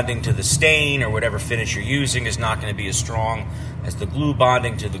glue bonding to the stain or whatever finish you're using is not going to be as strong as the glue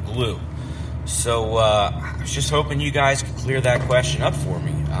bonding to the glue. So I was just hoping you guys could clear that question up for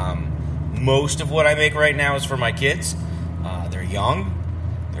me. Most of what I make right now is for my kids. They're young.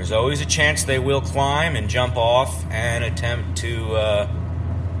 There's always a chance they will climb and jump off and attempt to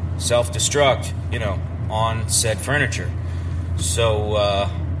self-destruct, on said furniture. So,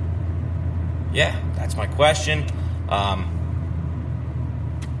 that's my question.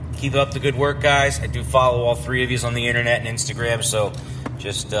 Keep up the good work, guys. I do follow all three of you on the internet and Instagram, so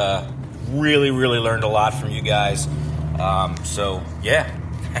just really, really learned a lot from you guys.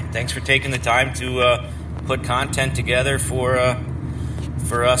 Thanks for taking the time to put content together for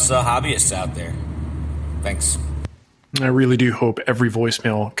us hobbyists out there. Thanks. I really do hope every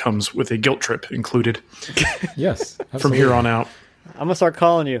voicemail comes with a guilt trip included. Yes, absolutely. From here on out. I'm gonna start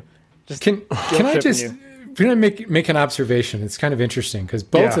calling you. Can I just make an observation? It's kind of interesting because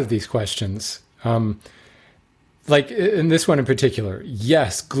both of these questions, like in this one in particular,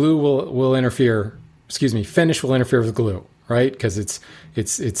 yes, glue will interfere. Finish will interfere with glue, right? Because it's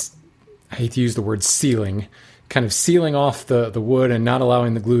I hate to use the word sealing, kind of sealing off the wood and not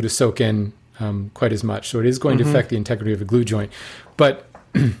allowing the glue to soak in quite as much. So it is going to affect the integrity of a glue joint. But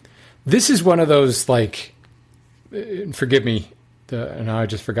this is one of those, like, forgive me, and I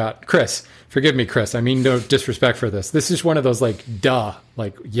just forgot. Chris, forgive me, Chris. I mean no disrespect for this. This is one of those, like, duh.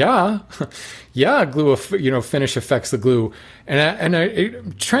 Like, glue, finish affects the glue. And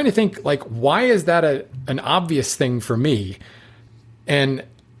I'm trying to think, like, why is that an obvious thing for me? And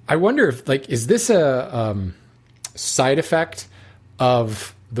I wonder if, like, is this a side effect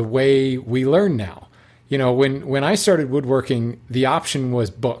of the way we learn now? When I started woodworking, the option was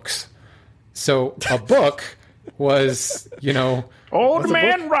books. So a book was, Old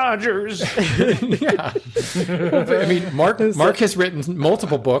Man Rogers. Yeah. I mean, Mark has written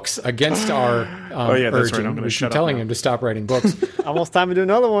multiple books against our that's urging. right. I'm going to shut up telling now. him to stop writing books. Almost time to do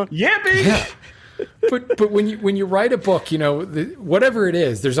another one. Yeah, baby. Yeah. but when you write a book, whatever it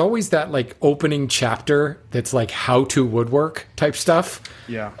is, there's always that like opening chapter that's like how to woodwork type stuff.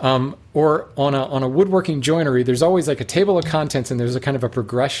 Yeah. Or on a woodworking joinery, there's always like a table of contents, and there's a kind of a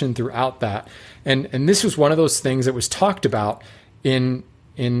progression throughout that. And this was one of those things that was talked about in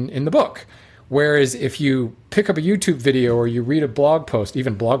the book. Whereas if you pick up a YouTube video or you read a blog post,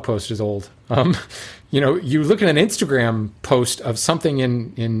 even blog post is old. You look at an Instagram post of something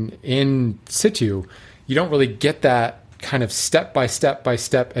in situ, you don't really get that kind of step by step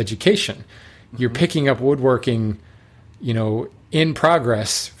education. You're picking up woodworking, in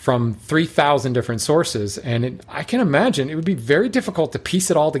progress from 3,000 different sources, and I can imagine it would be very difficult to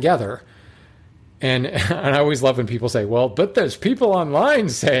piece it all together. And I always love when people say, well, but there's people online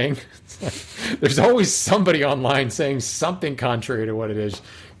saying, there's always somebody online saying something contrary to what it is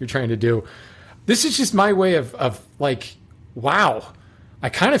you're trying to do. This is just my way of like, wow, I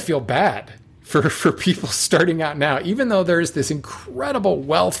kind of feel bad for people starting out now, even though there's this incredible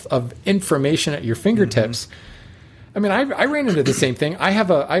wealth of information at your fingertips. I mean, I ran into the same thing. I have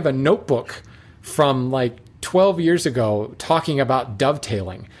a notebook from like 12 years ago talking about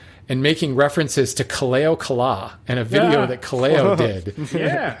dovetailing and making references to Kaleo Kala and a video that Kaleo did.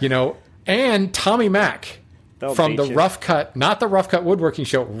 Yeah. And Tommy Mack from the you. Rough Cut, not the Rough Cut Woodworking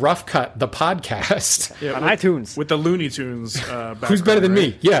Show, Rough Cut, the podcast. Yeah, on iTunes. With the Looney Tunes Who's better than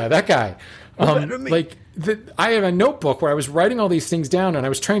right? me? Yeah, that guy. I have a notebook where I was writing all these things down, and I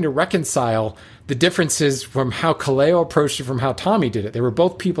was trying to reconcile the differences from how Kaleo approached it from how Tommy did it. They were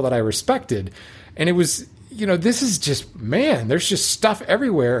both people that I respected. And it was, this is just, man, there's just stuff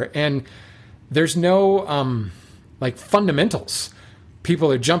everywhere, and there's no fundamentals.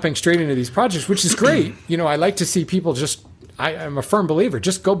 People are jumping straight into these projects, which is great. I like to see people I'm a firm believer,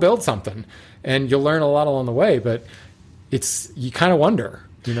 just go build something, and you'll learn a lot along the way. But you kind of wonder,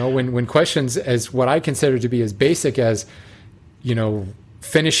 when questions as what I consider to be as basic as,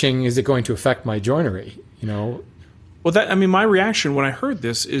 finishing, is it going to affect my joinery? Well, my reaction when I heard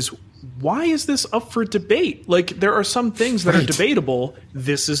this is, why is this up for debate? Like, there are some things that are debatable.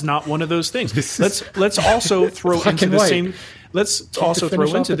 This is not one of those things. Let's also throw into the same. Let's also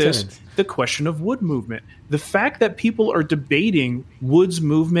throw into this the question of wood movement. The fact that people are debating wood's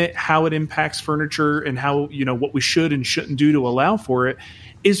movement, how it impacts furniture, and how what we should and shouldn't do to allow for it,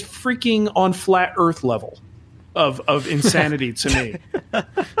 is freaking on flat Earth level of insanity to me.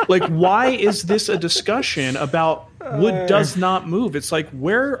 Like, why is this a discussion about wood does not move? It's like,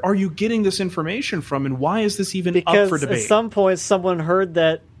 where are you getting this information from, and why is this even up for debate? At some point someone heard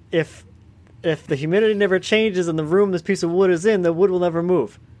that if the humidity never changes in the room this piece of wood is in, the wood will never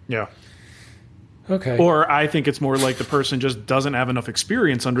move. Yeah. Okay. Or I think it's more like the person just doesn't have enough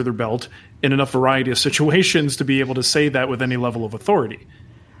experience under their belt in enough variety of situations to be able to say that with any level of authority.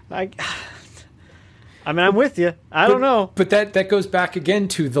 I'm with you. I don't know. But that goes back again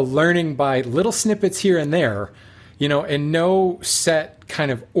to the learning by little snippets here and there, and no set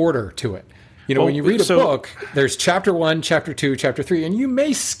kind of order to it. When you read a book, there's chapter 1, chapter 2, chapter 3, and you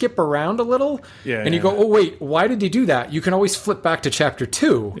may skip around a little. You go, oh, wait, why did he do that? You can always flip back to chapter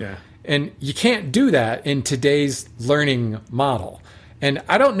 2. Yeah. And you can't do that in today's learning model. And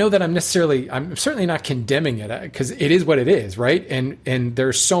I don't know that I'm certainly not condemning it, because it is what it is, right? And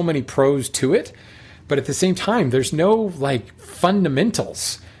there's so many pros to it. But at the same time, there's no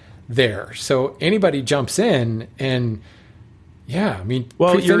fundamentals there. So anybody jumps in and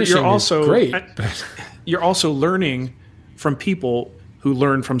you're also great. You're also learning from people who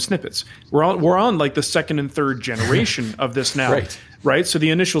learn from snippets. We're on like the second and third generation of this now. Right? So the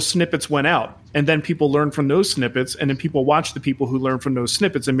initial snippets went out, and then people learned from those snippets, and then people watched the people who learned from those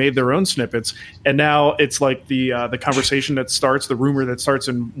snippets and made their own snippets. And now it's like the conversation that starts, the rumor that starts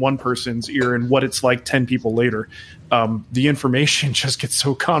in one person's ear, and what it's like 10 people later. The information just gets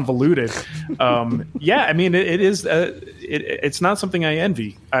so convoluted. It is. It's not something I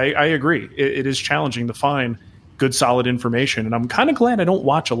envy. I agree. It is challenging to find good, solid information, and I'm kind of glad I don't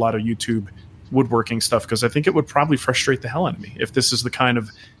watch a lot of YouTube woodworking stuff, because I think it would probably frustrate the hell out of me if this is the kind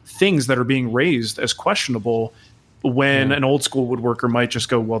of things that are being raised as questionable, when an old school woodworker might just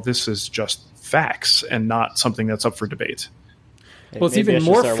go, well, this is just facts and not something that's up for debate. Well, it's even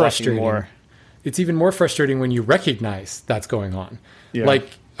more frustrating. It's even more frustrating when you recognize that's going on. Yeah.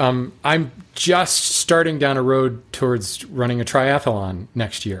 I'm just starting down a road towards running a triathlon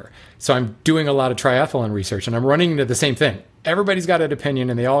next year. So I'm doing a lot of triathlon research, and I'm running into the same thing. Everybody's got an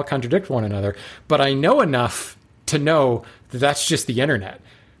opinion, and they all contradict one another. But I know enough to know that that's just the internet.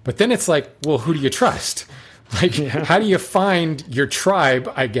 But then it's like, well, who do you trust? Like, how do you find your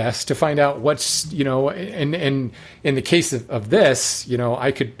tribe, I guess, to find out what's, and in the case of this,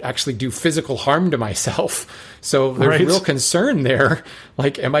 I could actually do physical harm to myself. So there's real concern there.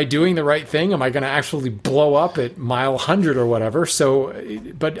 Like, am I doing the right thing? Am I going to actually blow up at mile 100 or whatever? So,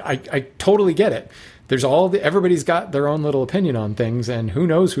 but I totally get it. There's everybody's got their own little opinion on things, and who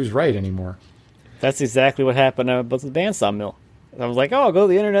knows who's right anymore. That's exactly what happened with the bandsaw mill. I was like, I'll go to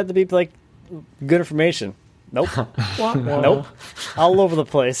the internet to be like good information. Nope. Nope. All over the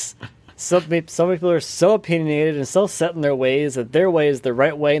place. Some people are so opinionated and so set in their ways that their way is the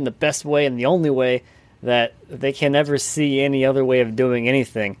right way and the best way and the only way that they can never see any other way of doing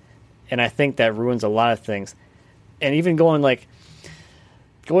anything. And I think that ruins a lot of things. And even going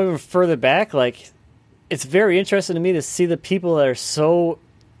even further back, it's very interesting to me to see the people that are so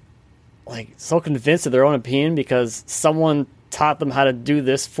convinced of their own opinion because someone taught them how to do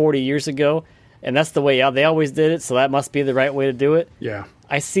this 40 years ago. And that's the way they always did it, so that must be the right way to do it. Yeah.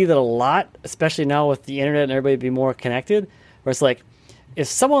 I see that a lot, especially now with the internet and everybody being more connected, where it's like, if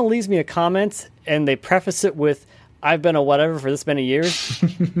someone leaves me a comment and they preface it with, I've been a whatever for this many years,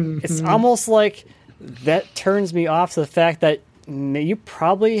 it's almost like that turns me off to the fact that you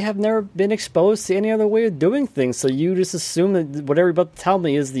probably have never been exposed to any other way of doing things, so you just assume that whatever you're about to tell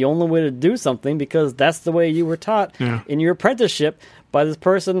me is the only way to do something because that's the way you were taught in your apprenticeship by this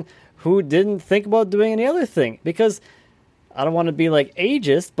person who didn't think about doing any other thing. Because I don't want to be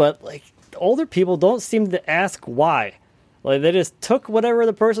ageist, but older people don't seem to ask why. They just took whatever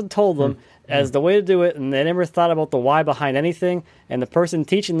the person told them as the way to do it, and they never thought about the why behind anything, and the person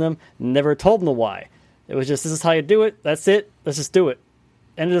teaching them never told them the why. It was just, this is how you do it, that's it, let's just do it.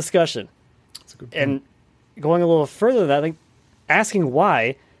 End of discussion. That's a good point. And going a little further than that, I think asking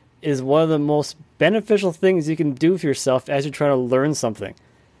why is one of the most beneficial things you can do for yourself as you're trying to learn something.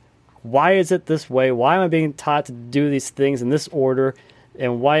 Why is it this way? Why am I being taught to do these things in this order?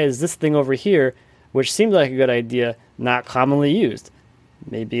 And why is this thing over here, which seems like a good idea, not commonly used?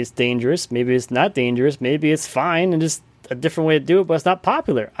 Maybe it's dangerous. Maybe it's not dangerous. Maybe it's fine and just a different way to do it, but it's not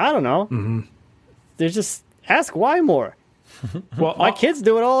popular. I don't know. Mm-hmm. There's just ask why more. Well, my kids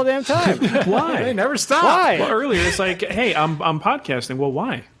do it all the damn time. Why? They never stop. Why? Well, earlier it's like, hey, I'm podcasting. Well,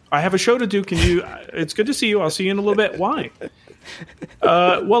 why? I have a show to do. Can you? It's good to see you. I'll see you in a little bit. Why?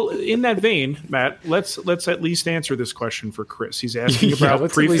 Well, in that vein, Matt, let's at least answer this question for Chris. He's asking about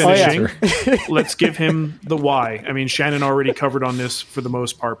pre-finishing. Let's give him the why. I mean, Shannon already covered on this for the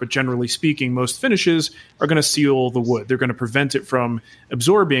most part, but generally speaking, most finishes are going to seal the wood. They're going to prevent it from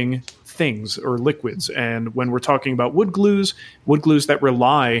absorbing things or liquids. And when we're talking about wood glues that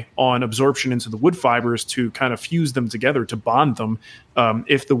rely on absorption into the wood fibers to kind of fuse them together, to bond them,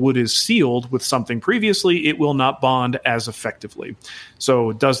 if the wood is sealed with something previously, it will not bond as effectively.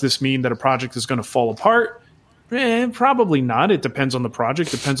 So does this mean that a project is going to fall apart? Probably not. It depends on the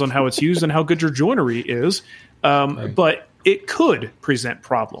project, depends on how it's used and how good your joinery is. Right. But it could present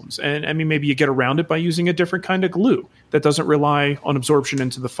problems. And I mean, maybe you get around it by using a different kind of glue that doesn't rely on absorption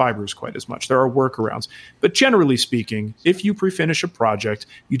into the fibers quite as much. There are workarounds. But generally speaking, if you pre-finish a project,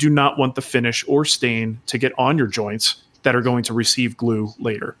 you do not want the finish or stain to get on your joints that are going to receive glue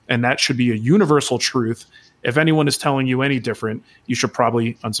later. And that should be a universal truth. If anyone is telling you any different, you should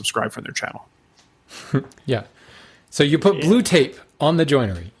probably unsubscribe from their channel. Yeah. So you put blue tape on the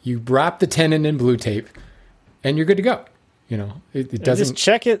joinery. You wrap the tenon in blue tape, and you're good to go. You know, it doesn't... Just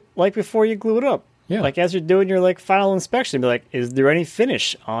check it before you glue it up. Yeah. As you're doing your final inspection, be like, is there any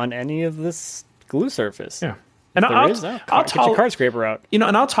finish on any of this glue surface? Yeah. And I'll get your card scraper out. And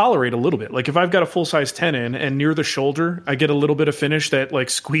I'll tolerate a little bit. If I've got a full-size tenon and near the shoulder, I get a little bit of finish that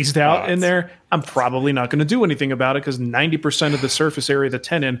squeezed out in there, I'm probably not going to do anything about it because 90% of the surface area of the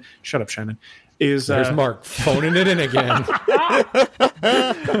tenon, shut up, Shannon, is... There's Mark phoning it in again.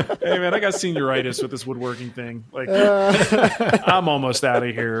 Hey, man, I got senioritis with this woodworking thing. I'm almost out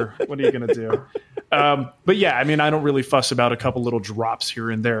of here. What are you going to do? But yeah, I mean, I don't really fuss about a couple little drops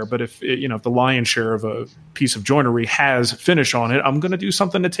here and there. But if the lion's share of a piece of joinery has finish on it, I'm going to do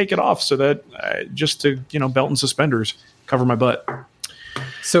something to take it off so that just to belt and suspenders, cover my butt.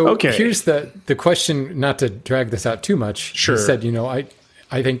 So here's the question. Not to drag this out too much. Sure. He said,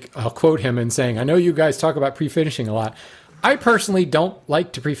 I think I'll quote him in saying, I know you guys talk about pre-finishing a lot. I personally don't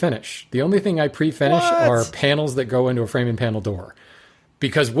like to pre-finish. The only thing I pre-finish are panels that go into a frame and panel door,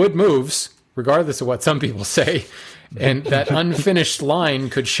 because wood moves regardless of what some people say, and that unfinished line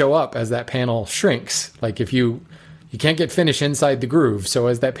could show up as that panel shrinks. If you can't get finish inside the groove, so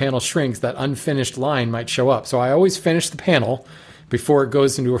as that panel shrinks, that unfinished line might show up. So I always finish the panel before it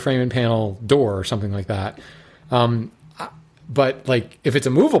goes into a frame and panel door or something like that. But like if it's a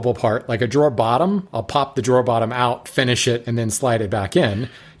movable part, like a drawer bottom, I'll pop the drawer bottom out, finish it, and then slide it back in.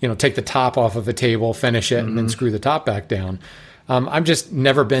 Take the top off of a table, finish it, and then screw the top back down. I've just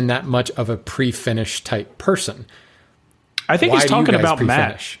never been that much of a pre-finish type person. I think he's talking about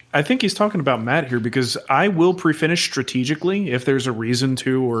pre-finish? Matt. I think he's talking about Matt here because I will pre-finish strategically if there's a reason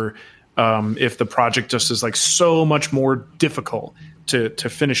to, or if the project just is like so much more difficult to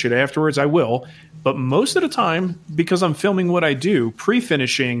finish it afterwards, I will. But most of the time, because I'm filming what I do,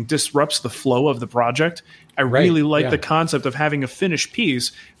 pre-finishing disrupts the flow of the project. I really like the concept of having a finished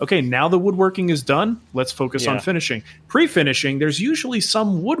piece. Okay, now the woodworking is done. Let's focus on finishing. Pre-finishing, there's usually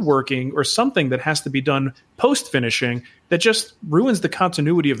some woodworking or something that has to be done post-finishing that just ruins the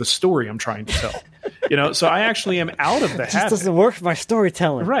continuity of the story I'm trying to tell. So I actually am out of the habit. It just doesn't work for my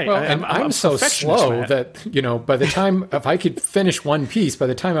storytelling. Right. Well, I'm so slow Matt. that, by the time, if I could finish one piece, by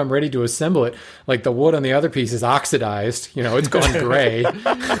the time I'm ready to assemble it, like the wood on the other piece is oxidized, it's gone gray.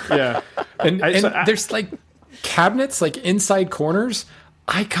 Yeah. And there's like cabinets, like inside corners.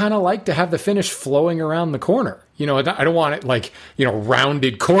 I kind of like to have the finish flowing around the corner. I don't want it like,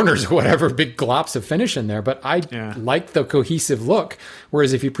 rounded corners or whatever, big glops of finish in there. But I like the cohesive look.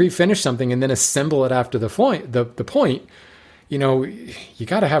 Whereas if you pre-finish something and then assemble it after the point, you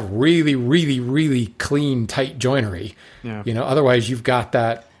got to have really, really, really clean, tight joinery. Yeah. Otherwise you've got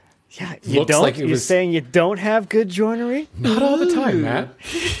that. Yeah, you're saying you don't have good joinery? Not all the time, Matt.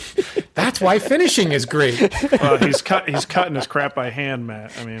 That's why finishing is great. Well, he's cutting his crap by hand,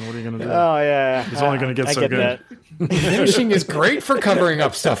 Matt. I mean, what are you going to do? Oh, yeah. He's only going to get so good. Finishing is great for covering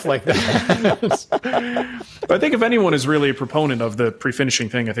up stuff like that. But I think if anyone is really a proponent of the pre-finishing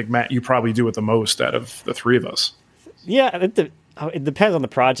thing, I think, Matt, you probably do it the most out of the three of us. Yeah, it depends on the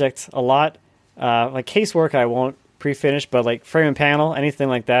project a lot. Like casework, I won't pre-finish, but like frame and panel, anything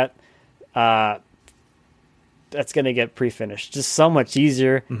like that, that's going to get pre-finished. Just so much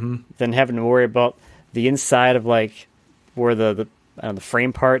easier than having to worry about the inside of like where the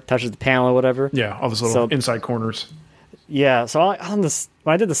frame part touches the panel or whatever. Yeah, all those little inside corners. Yeah, so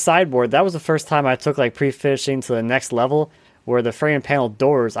when I did the sideboard, that was the first time I took like pre-finishing to the next level, where the frame and panel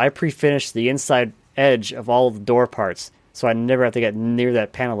doors, I pre-finished the inside edge of all of the door parts, so I never have to get near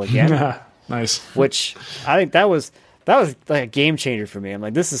that panel again. Nice. Which I think that was like a game changer for me. I'm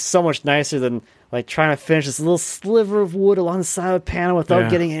like, this is so much nicer than like trying to finish this little sliver of wood along the side of the panel without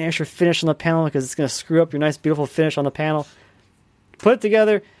getting an extra finish on the panel, because it's going to screw up your nice, beautiful finish on the panel. Put it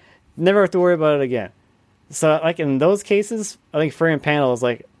together, never have to worry about it again. So like in those cases, I think frame and panel is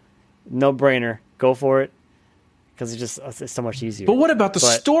like no brainer. Go for it, because it's so much easier. But what about the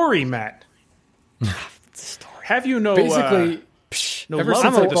story, Matt? The story. Have you basically?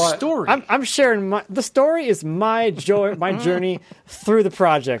 love for the story. I'm sharing the story is my joy, my journey through the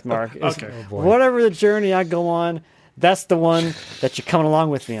project, Mark. Okay. Whatever the journey I go on, that's the one that you're coming along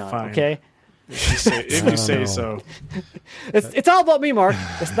with me on. Fine. Okay. If you say so. It's all about me, Mark.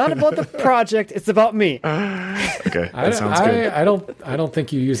 It's not about the project. It's about me. Okay, that sounds good. I don't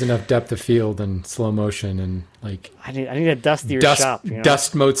think you use enough depth of field and slow motion and like. I need a dustier shop.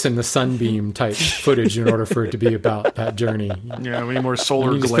 Dust motes in the sunbeam type footage in order for it to be about that journey. Yeah, we need more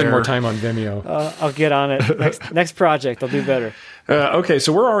solar glare. Spend more time on Vimeo. I'll get on it. Next project, I'll do better. Okay,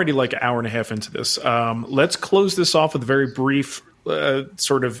 so we're already like an hour and a half into this. Let's close this off with a very brief.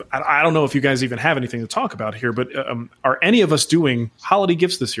 Sort of, I don't know if you guys even have anything to talk about here, but are any of us doing holiday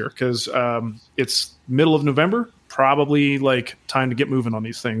gifts this year? Because it's middle of November, probably like time to get moving on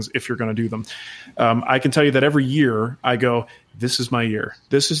these things if you're going to do them. I can tell you that every year I go, this is my year.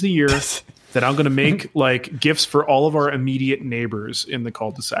 This is the year that I'm going to make like gifts for all of our immediate neighbors in the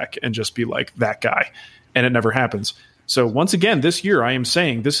cul-de-sac and just be like that guy. And it never happens. So once again, this year I am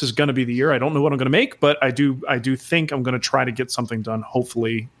saying this is going to be the year. I don't know what I'm going to make, but I do think I'm going to try to get something done.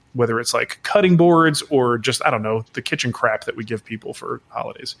 Hopefully, whether it's like cutting boards or just, I don't know, the kitchen crap that we give people for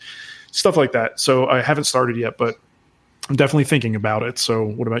holidays, stuff like that. So I haven't started yet, but I'm definitely thinking about it. So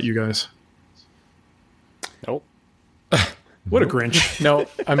what about you guys? Nope. What a Grinch. No,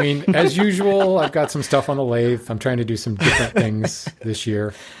 I mean, as usual, I've got some stuff on the lathe. I'm trying to do some different things this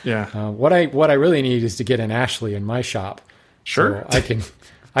year. Yeah. What I really need is to get an Ashley in my shop. Sure. So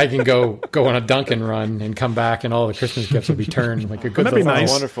I can go on a Dunkin' run and come back, and all the Christmas gifts will be turned like a good. That'd be nice.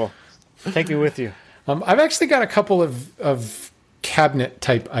 Wonderful. Take me with you. I've actually got a couple of cabinet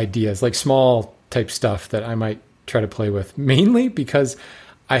type ideas, like small type stuff that I might try to play with, mainly because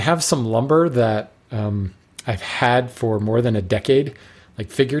I have some lumber that I've had for more than a decade, like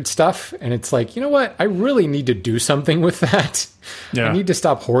figured stuff. And it's like, you know what? I really need to do something with that. Yeah. I need to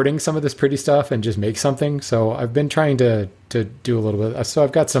stop hoarding some of this pretty stuff and just make something. So I've been trying to do a little bit. So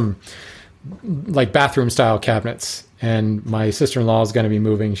I've got some like bathroom style cabinets. And my sister-in-law is going to be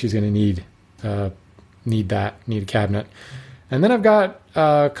moving. She's going to need a cabinet. And then I've got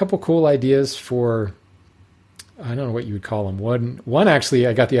a couple cool ideas for, I don't know what you would call them. One actually,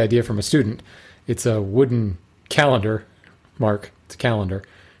 I got the idea from a student. It's a wooden calendar, Mark. It's a calendar.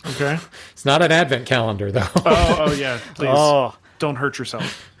 Okay. It's not an advent calendar, though. Oh yeah. Please don't hurt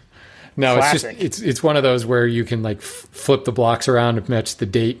yourself. No, Classic. it's one of those where you can like flip the blocks around and match the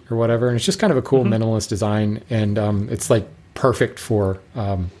date or whatever, and it's just kind of a cool minimalist design, and it's like perfect for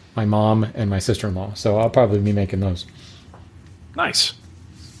my mom and my sister-in-law. So I'll probably be making those. Nice.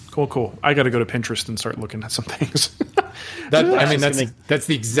 Cool. I got to go to Pinterest and start looking at some things. That's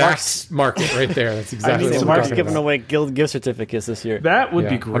the exact market right there. That's exactly what Mark's I'm giving about. away guild gift certificates this year. That would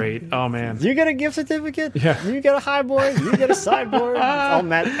be great. Oh man. You get a gift certificate? Yeah. You get a highboy? You get a sideboard? all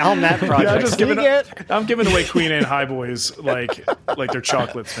Matt projects. I'm giving away Queen Anne Highboys like they're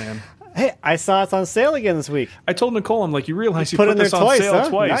chocolates, man. Hey, I saw it's on sale again this week. I told Nicole, I'm like, you realize you put put in there this on twice, sale huh?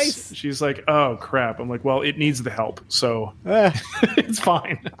 twice. Nice. She's like, oh crap. I'm like, well, it needs the help, so it's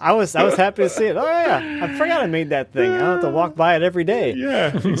fine. I was happy to see it. Oh yeah, I forgot I made that thing. I don't have to walk by it every day.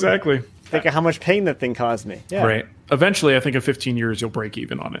 Yeah, exactly. Think of how much pain that thing caused me. Yeah. Right. Eventually, I think in 15 years you'll break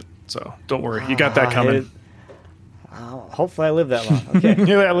even on it. So don't worry, you got that coming. Hopefully, I live that long. Okay.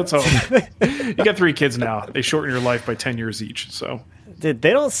 Yeah, let's hope. You got 3 kids now. They shorten your life by 10 years each. So They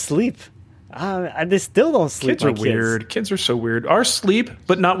don't sleep. They still don't sleep. Kids are weird. Kids are so weird. Our sleep,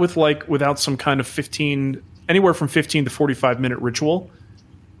 but not without some kind of anywhere from 15 to 45-minute ritual,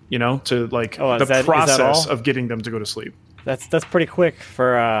 to the process of getting them to go to sleep. That's pretty quick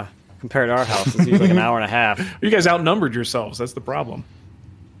for compared to our house. It's usually like an hour and a half. You guys outnumbered yourselves. That's the problem.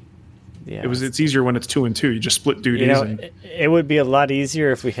 Yeah, it's easier when it's 2 and 2. You just split duties. It would be a lot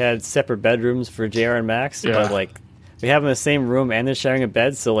easier if we had separate bedrooms for JR and Max. Yeah. But we have them in the same room and they're sharing a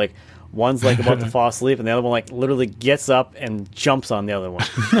bed, so one's about to fall asleep, and the other one literally gets up and jumps on the other one,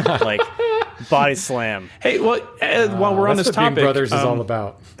 body slam. Hey, while we're on this topic, Being Brothers is all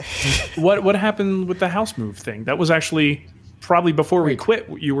about. What happened with the house move thing? That was actually probably before we quit.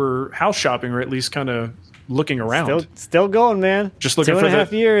 You were house shopping, or at least kind of looking around. Still going, man. Just looking for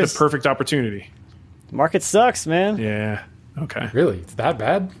the perfect opportunity. Market sucks, man. Yeah. Okay. Really, it's that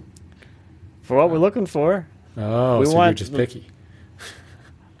bad? For what we're looking for. Oh, you're just picky.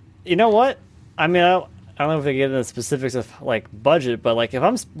 You know what? I mean, I don't know if we get into the specifics of budget, but if we're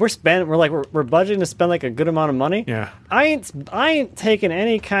budgeting to spend a good amount of money. Yeah. I ain't taking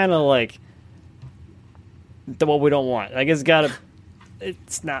any kind of what we don't want.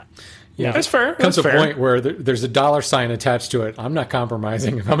 It's not. Yeah, that's fair. Comes a point where there's a dollar sign attached to it. I'm not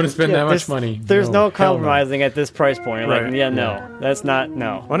compromising. If I'm going to spend that much money, there's no compromising at this price point. Right. That's not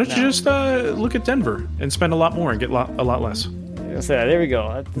no. Why don't you just look at Denver and spend a lot more and get a lot less? There we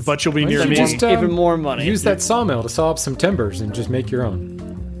go. But you'll be near me. Even more money. Use that sawmill to saw up some timbers and just make your own.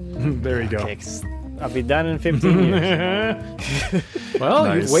 There you go. I'll be done in 15 years. Well,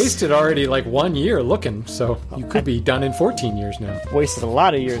 Nice. You've wasted already 1 year looking, so you could be done in 14 years now. Wasted a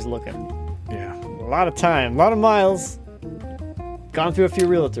lot of years looking. Yeah. A lot of time, a lot of miles. Gone through a few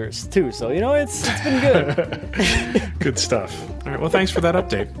realtors too, so it's been good. Good stuff. All right. Well, thanks for that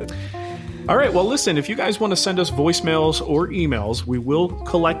update. All right. Well, listen, if you guys want to send us voicemails or emails, we will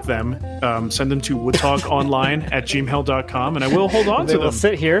collect them. Send them to woodtalkonline@gmail.com, and I will hold on to They them. will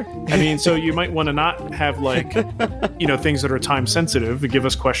sit here. I mean, so you might want to not have things that are time sensitive, to give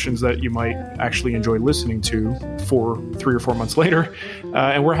us questions that you might actually enjoy listening to 3 or 4 months later.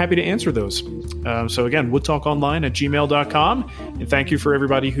 And we're happy to answer those. So again, woodtalkonline@gmail.com. And thank you for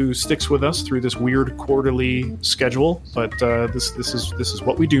everybody who sticks with us through this weird quarterly schedule. But this is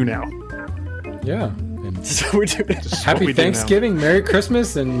what we do now. Yeah. And This is what we do. happy Thanksgiving, Merry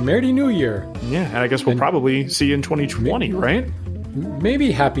Christmas, and Merry New Year. Yeah, and I guess we'll probably see you in 2020, right?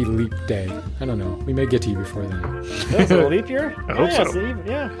 Maybe Happy Leap Day. I don't know. We may get to you before then. Is it a leap year? I hope so.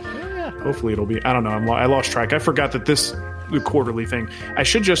 Yeah. Hopefully it'll be. I don't know. I lost track. I forgot that the quarterly thing. I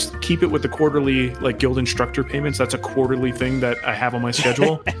should just keep it with the quarterly guild instructor payments. That's a quarterly thing that I have on my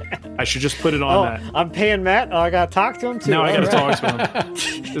schedule. I should just put it on that. I'm paying Matt. Oh, I got to talk to him too. Now I got to All talk to him.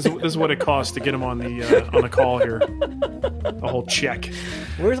 This is what it costs to get him on the call here. A whole check.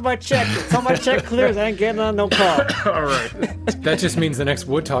 Where's my check? Until my check clears, I ain't getting on no call. All right. That just means the next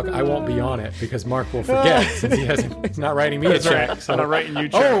Wood Talk, I won't be on it because Mark will forget since he's not writing me a check. So. I'm not writing you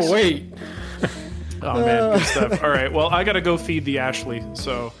checks. Oh, wait. Oh, man. Good stuff. All right. Well, I got to go feed the Ashley,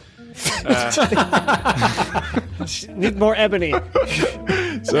 so... Need more ebony.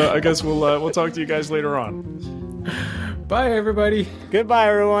 So I guess we'll talk to you guys later on. Bye, everybody. Goodbye,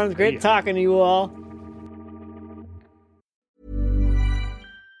 everyone. Great talking to you all.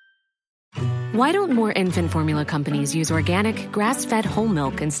 Why don't more infant formula companies use organic, grass-fed whole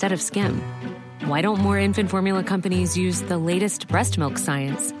milk instead of skim? Why don't more infant formula companies use the latest breast milk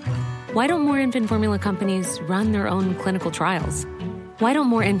science? Why don't more infant formula companies run their own clinical trials? Why don't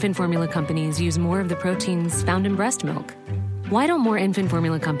more infant formula companies use more of the proteins found in breast milk? Why don't more infant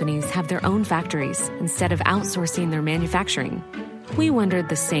formula companies have their own factories instead of outsourcing their manufacturing? We wondered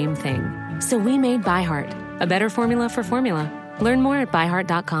the same thing. So we made ByHeart, a better formula for formula. Learn more at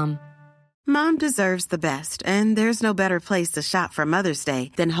byheart.com. Mom deserves the best, and there's no better place to shop for Mother's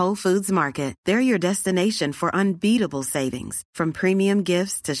Day than Whole Foods Market. They're your destination for unbeatable savings, from premium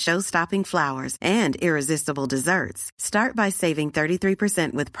gifts to show-stopping flowers and irresistible desserts. Start by saving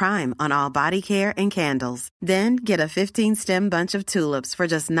 33% with Prime on all body care and candles. Then get a 15-stem bunch of tulips for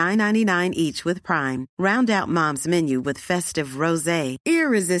just $9.99 each with Prime. Round out Mom's menu with festive rosé,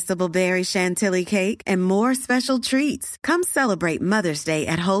 irresistible berry chantilly cake, and more special treats. Come celebrate Mother's Day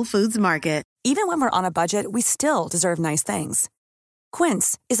at Whole Foods Market. Even when we're on a budget, we still deserve nice things.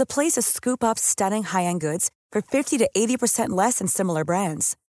 Quince is a place to scoop up stunning high-end goods for 50 to 80% less than similar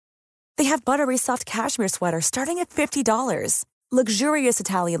brands. They have buttery soft cashmere sweaters starting at $50, luxurious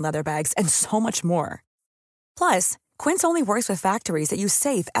Italian leather bags, and so much more. Plus, Quince only works with factories that use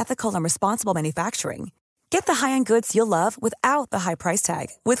safe, ethical, and responsible manufacturing. Get the high-end goods you'll love without the high price tag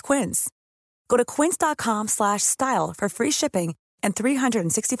with Quince. Go to quince.com/style for free shipping and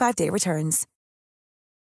 365-day returns.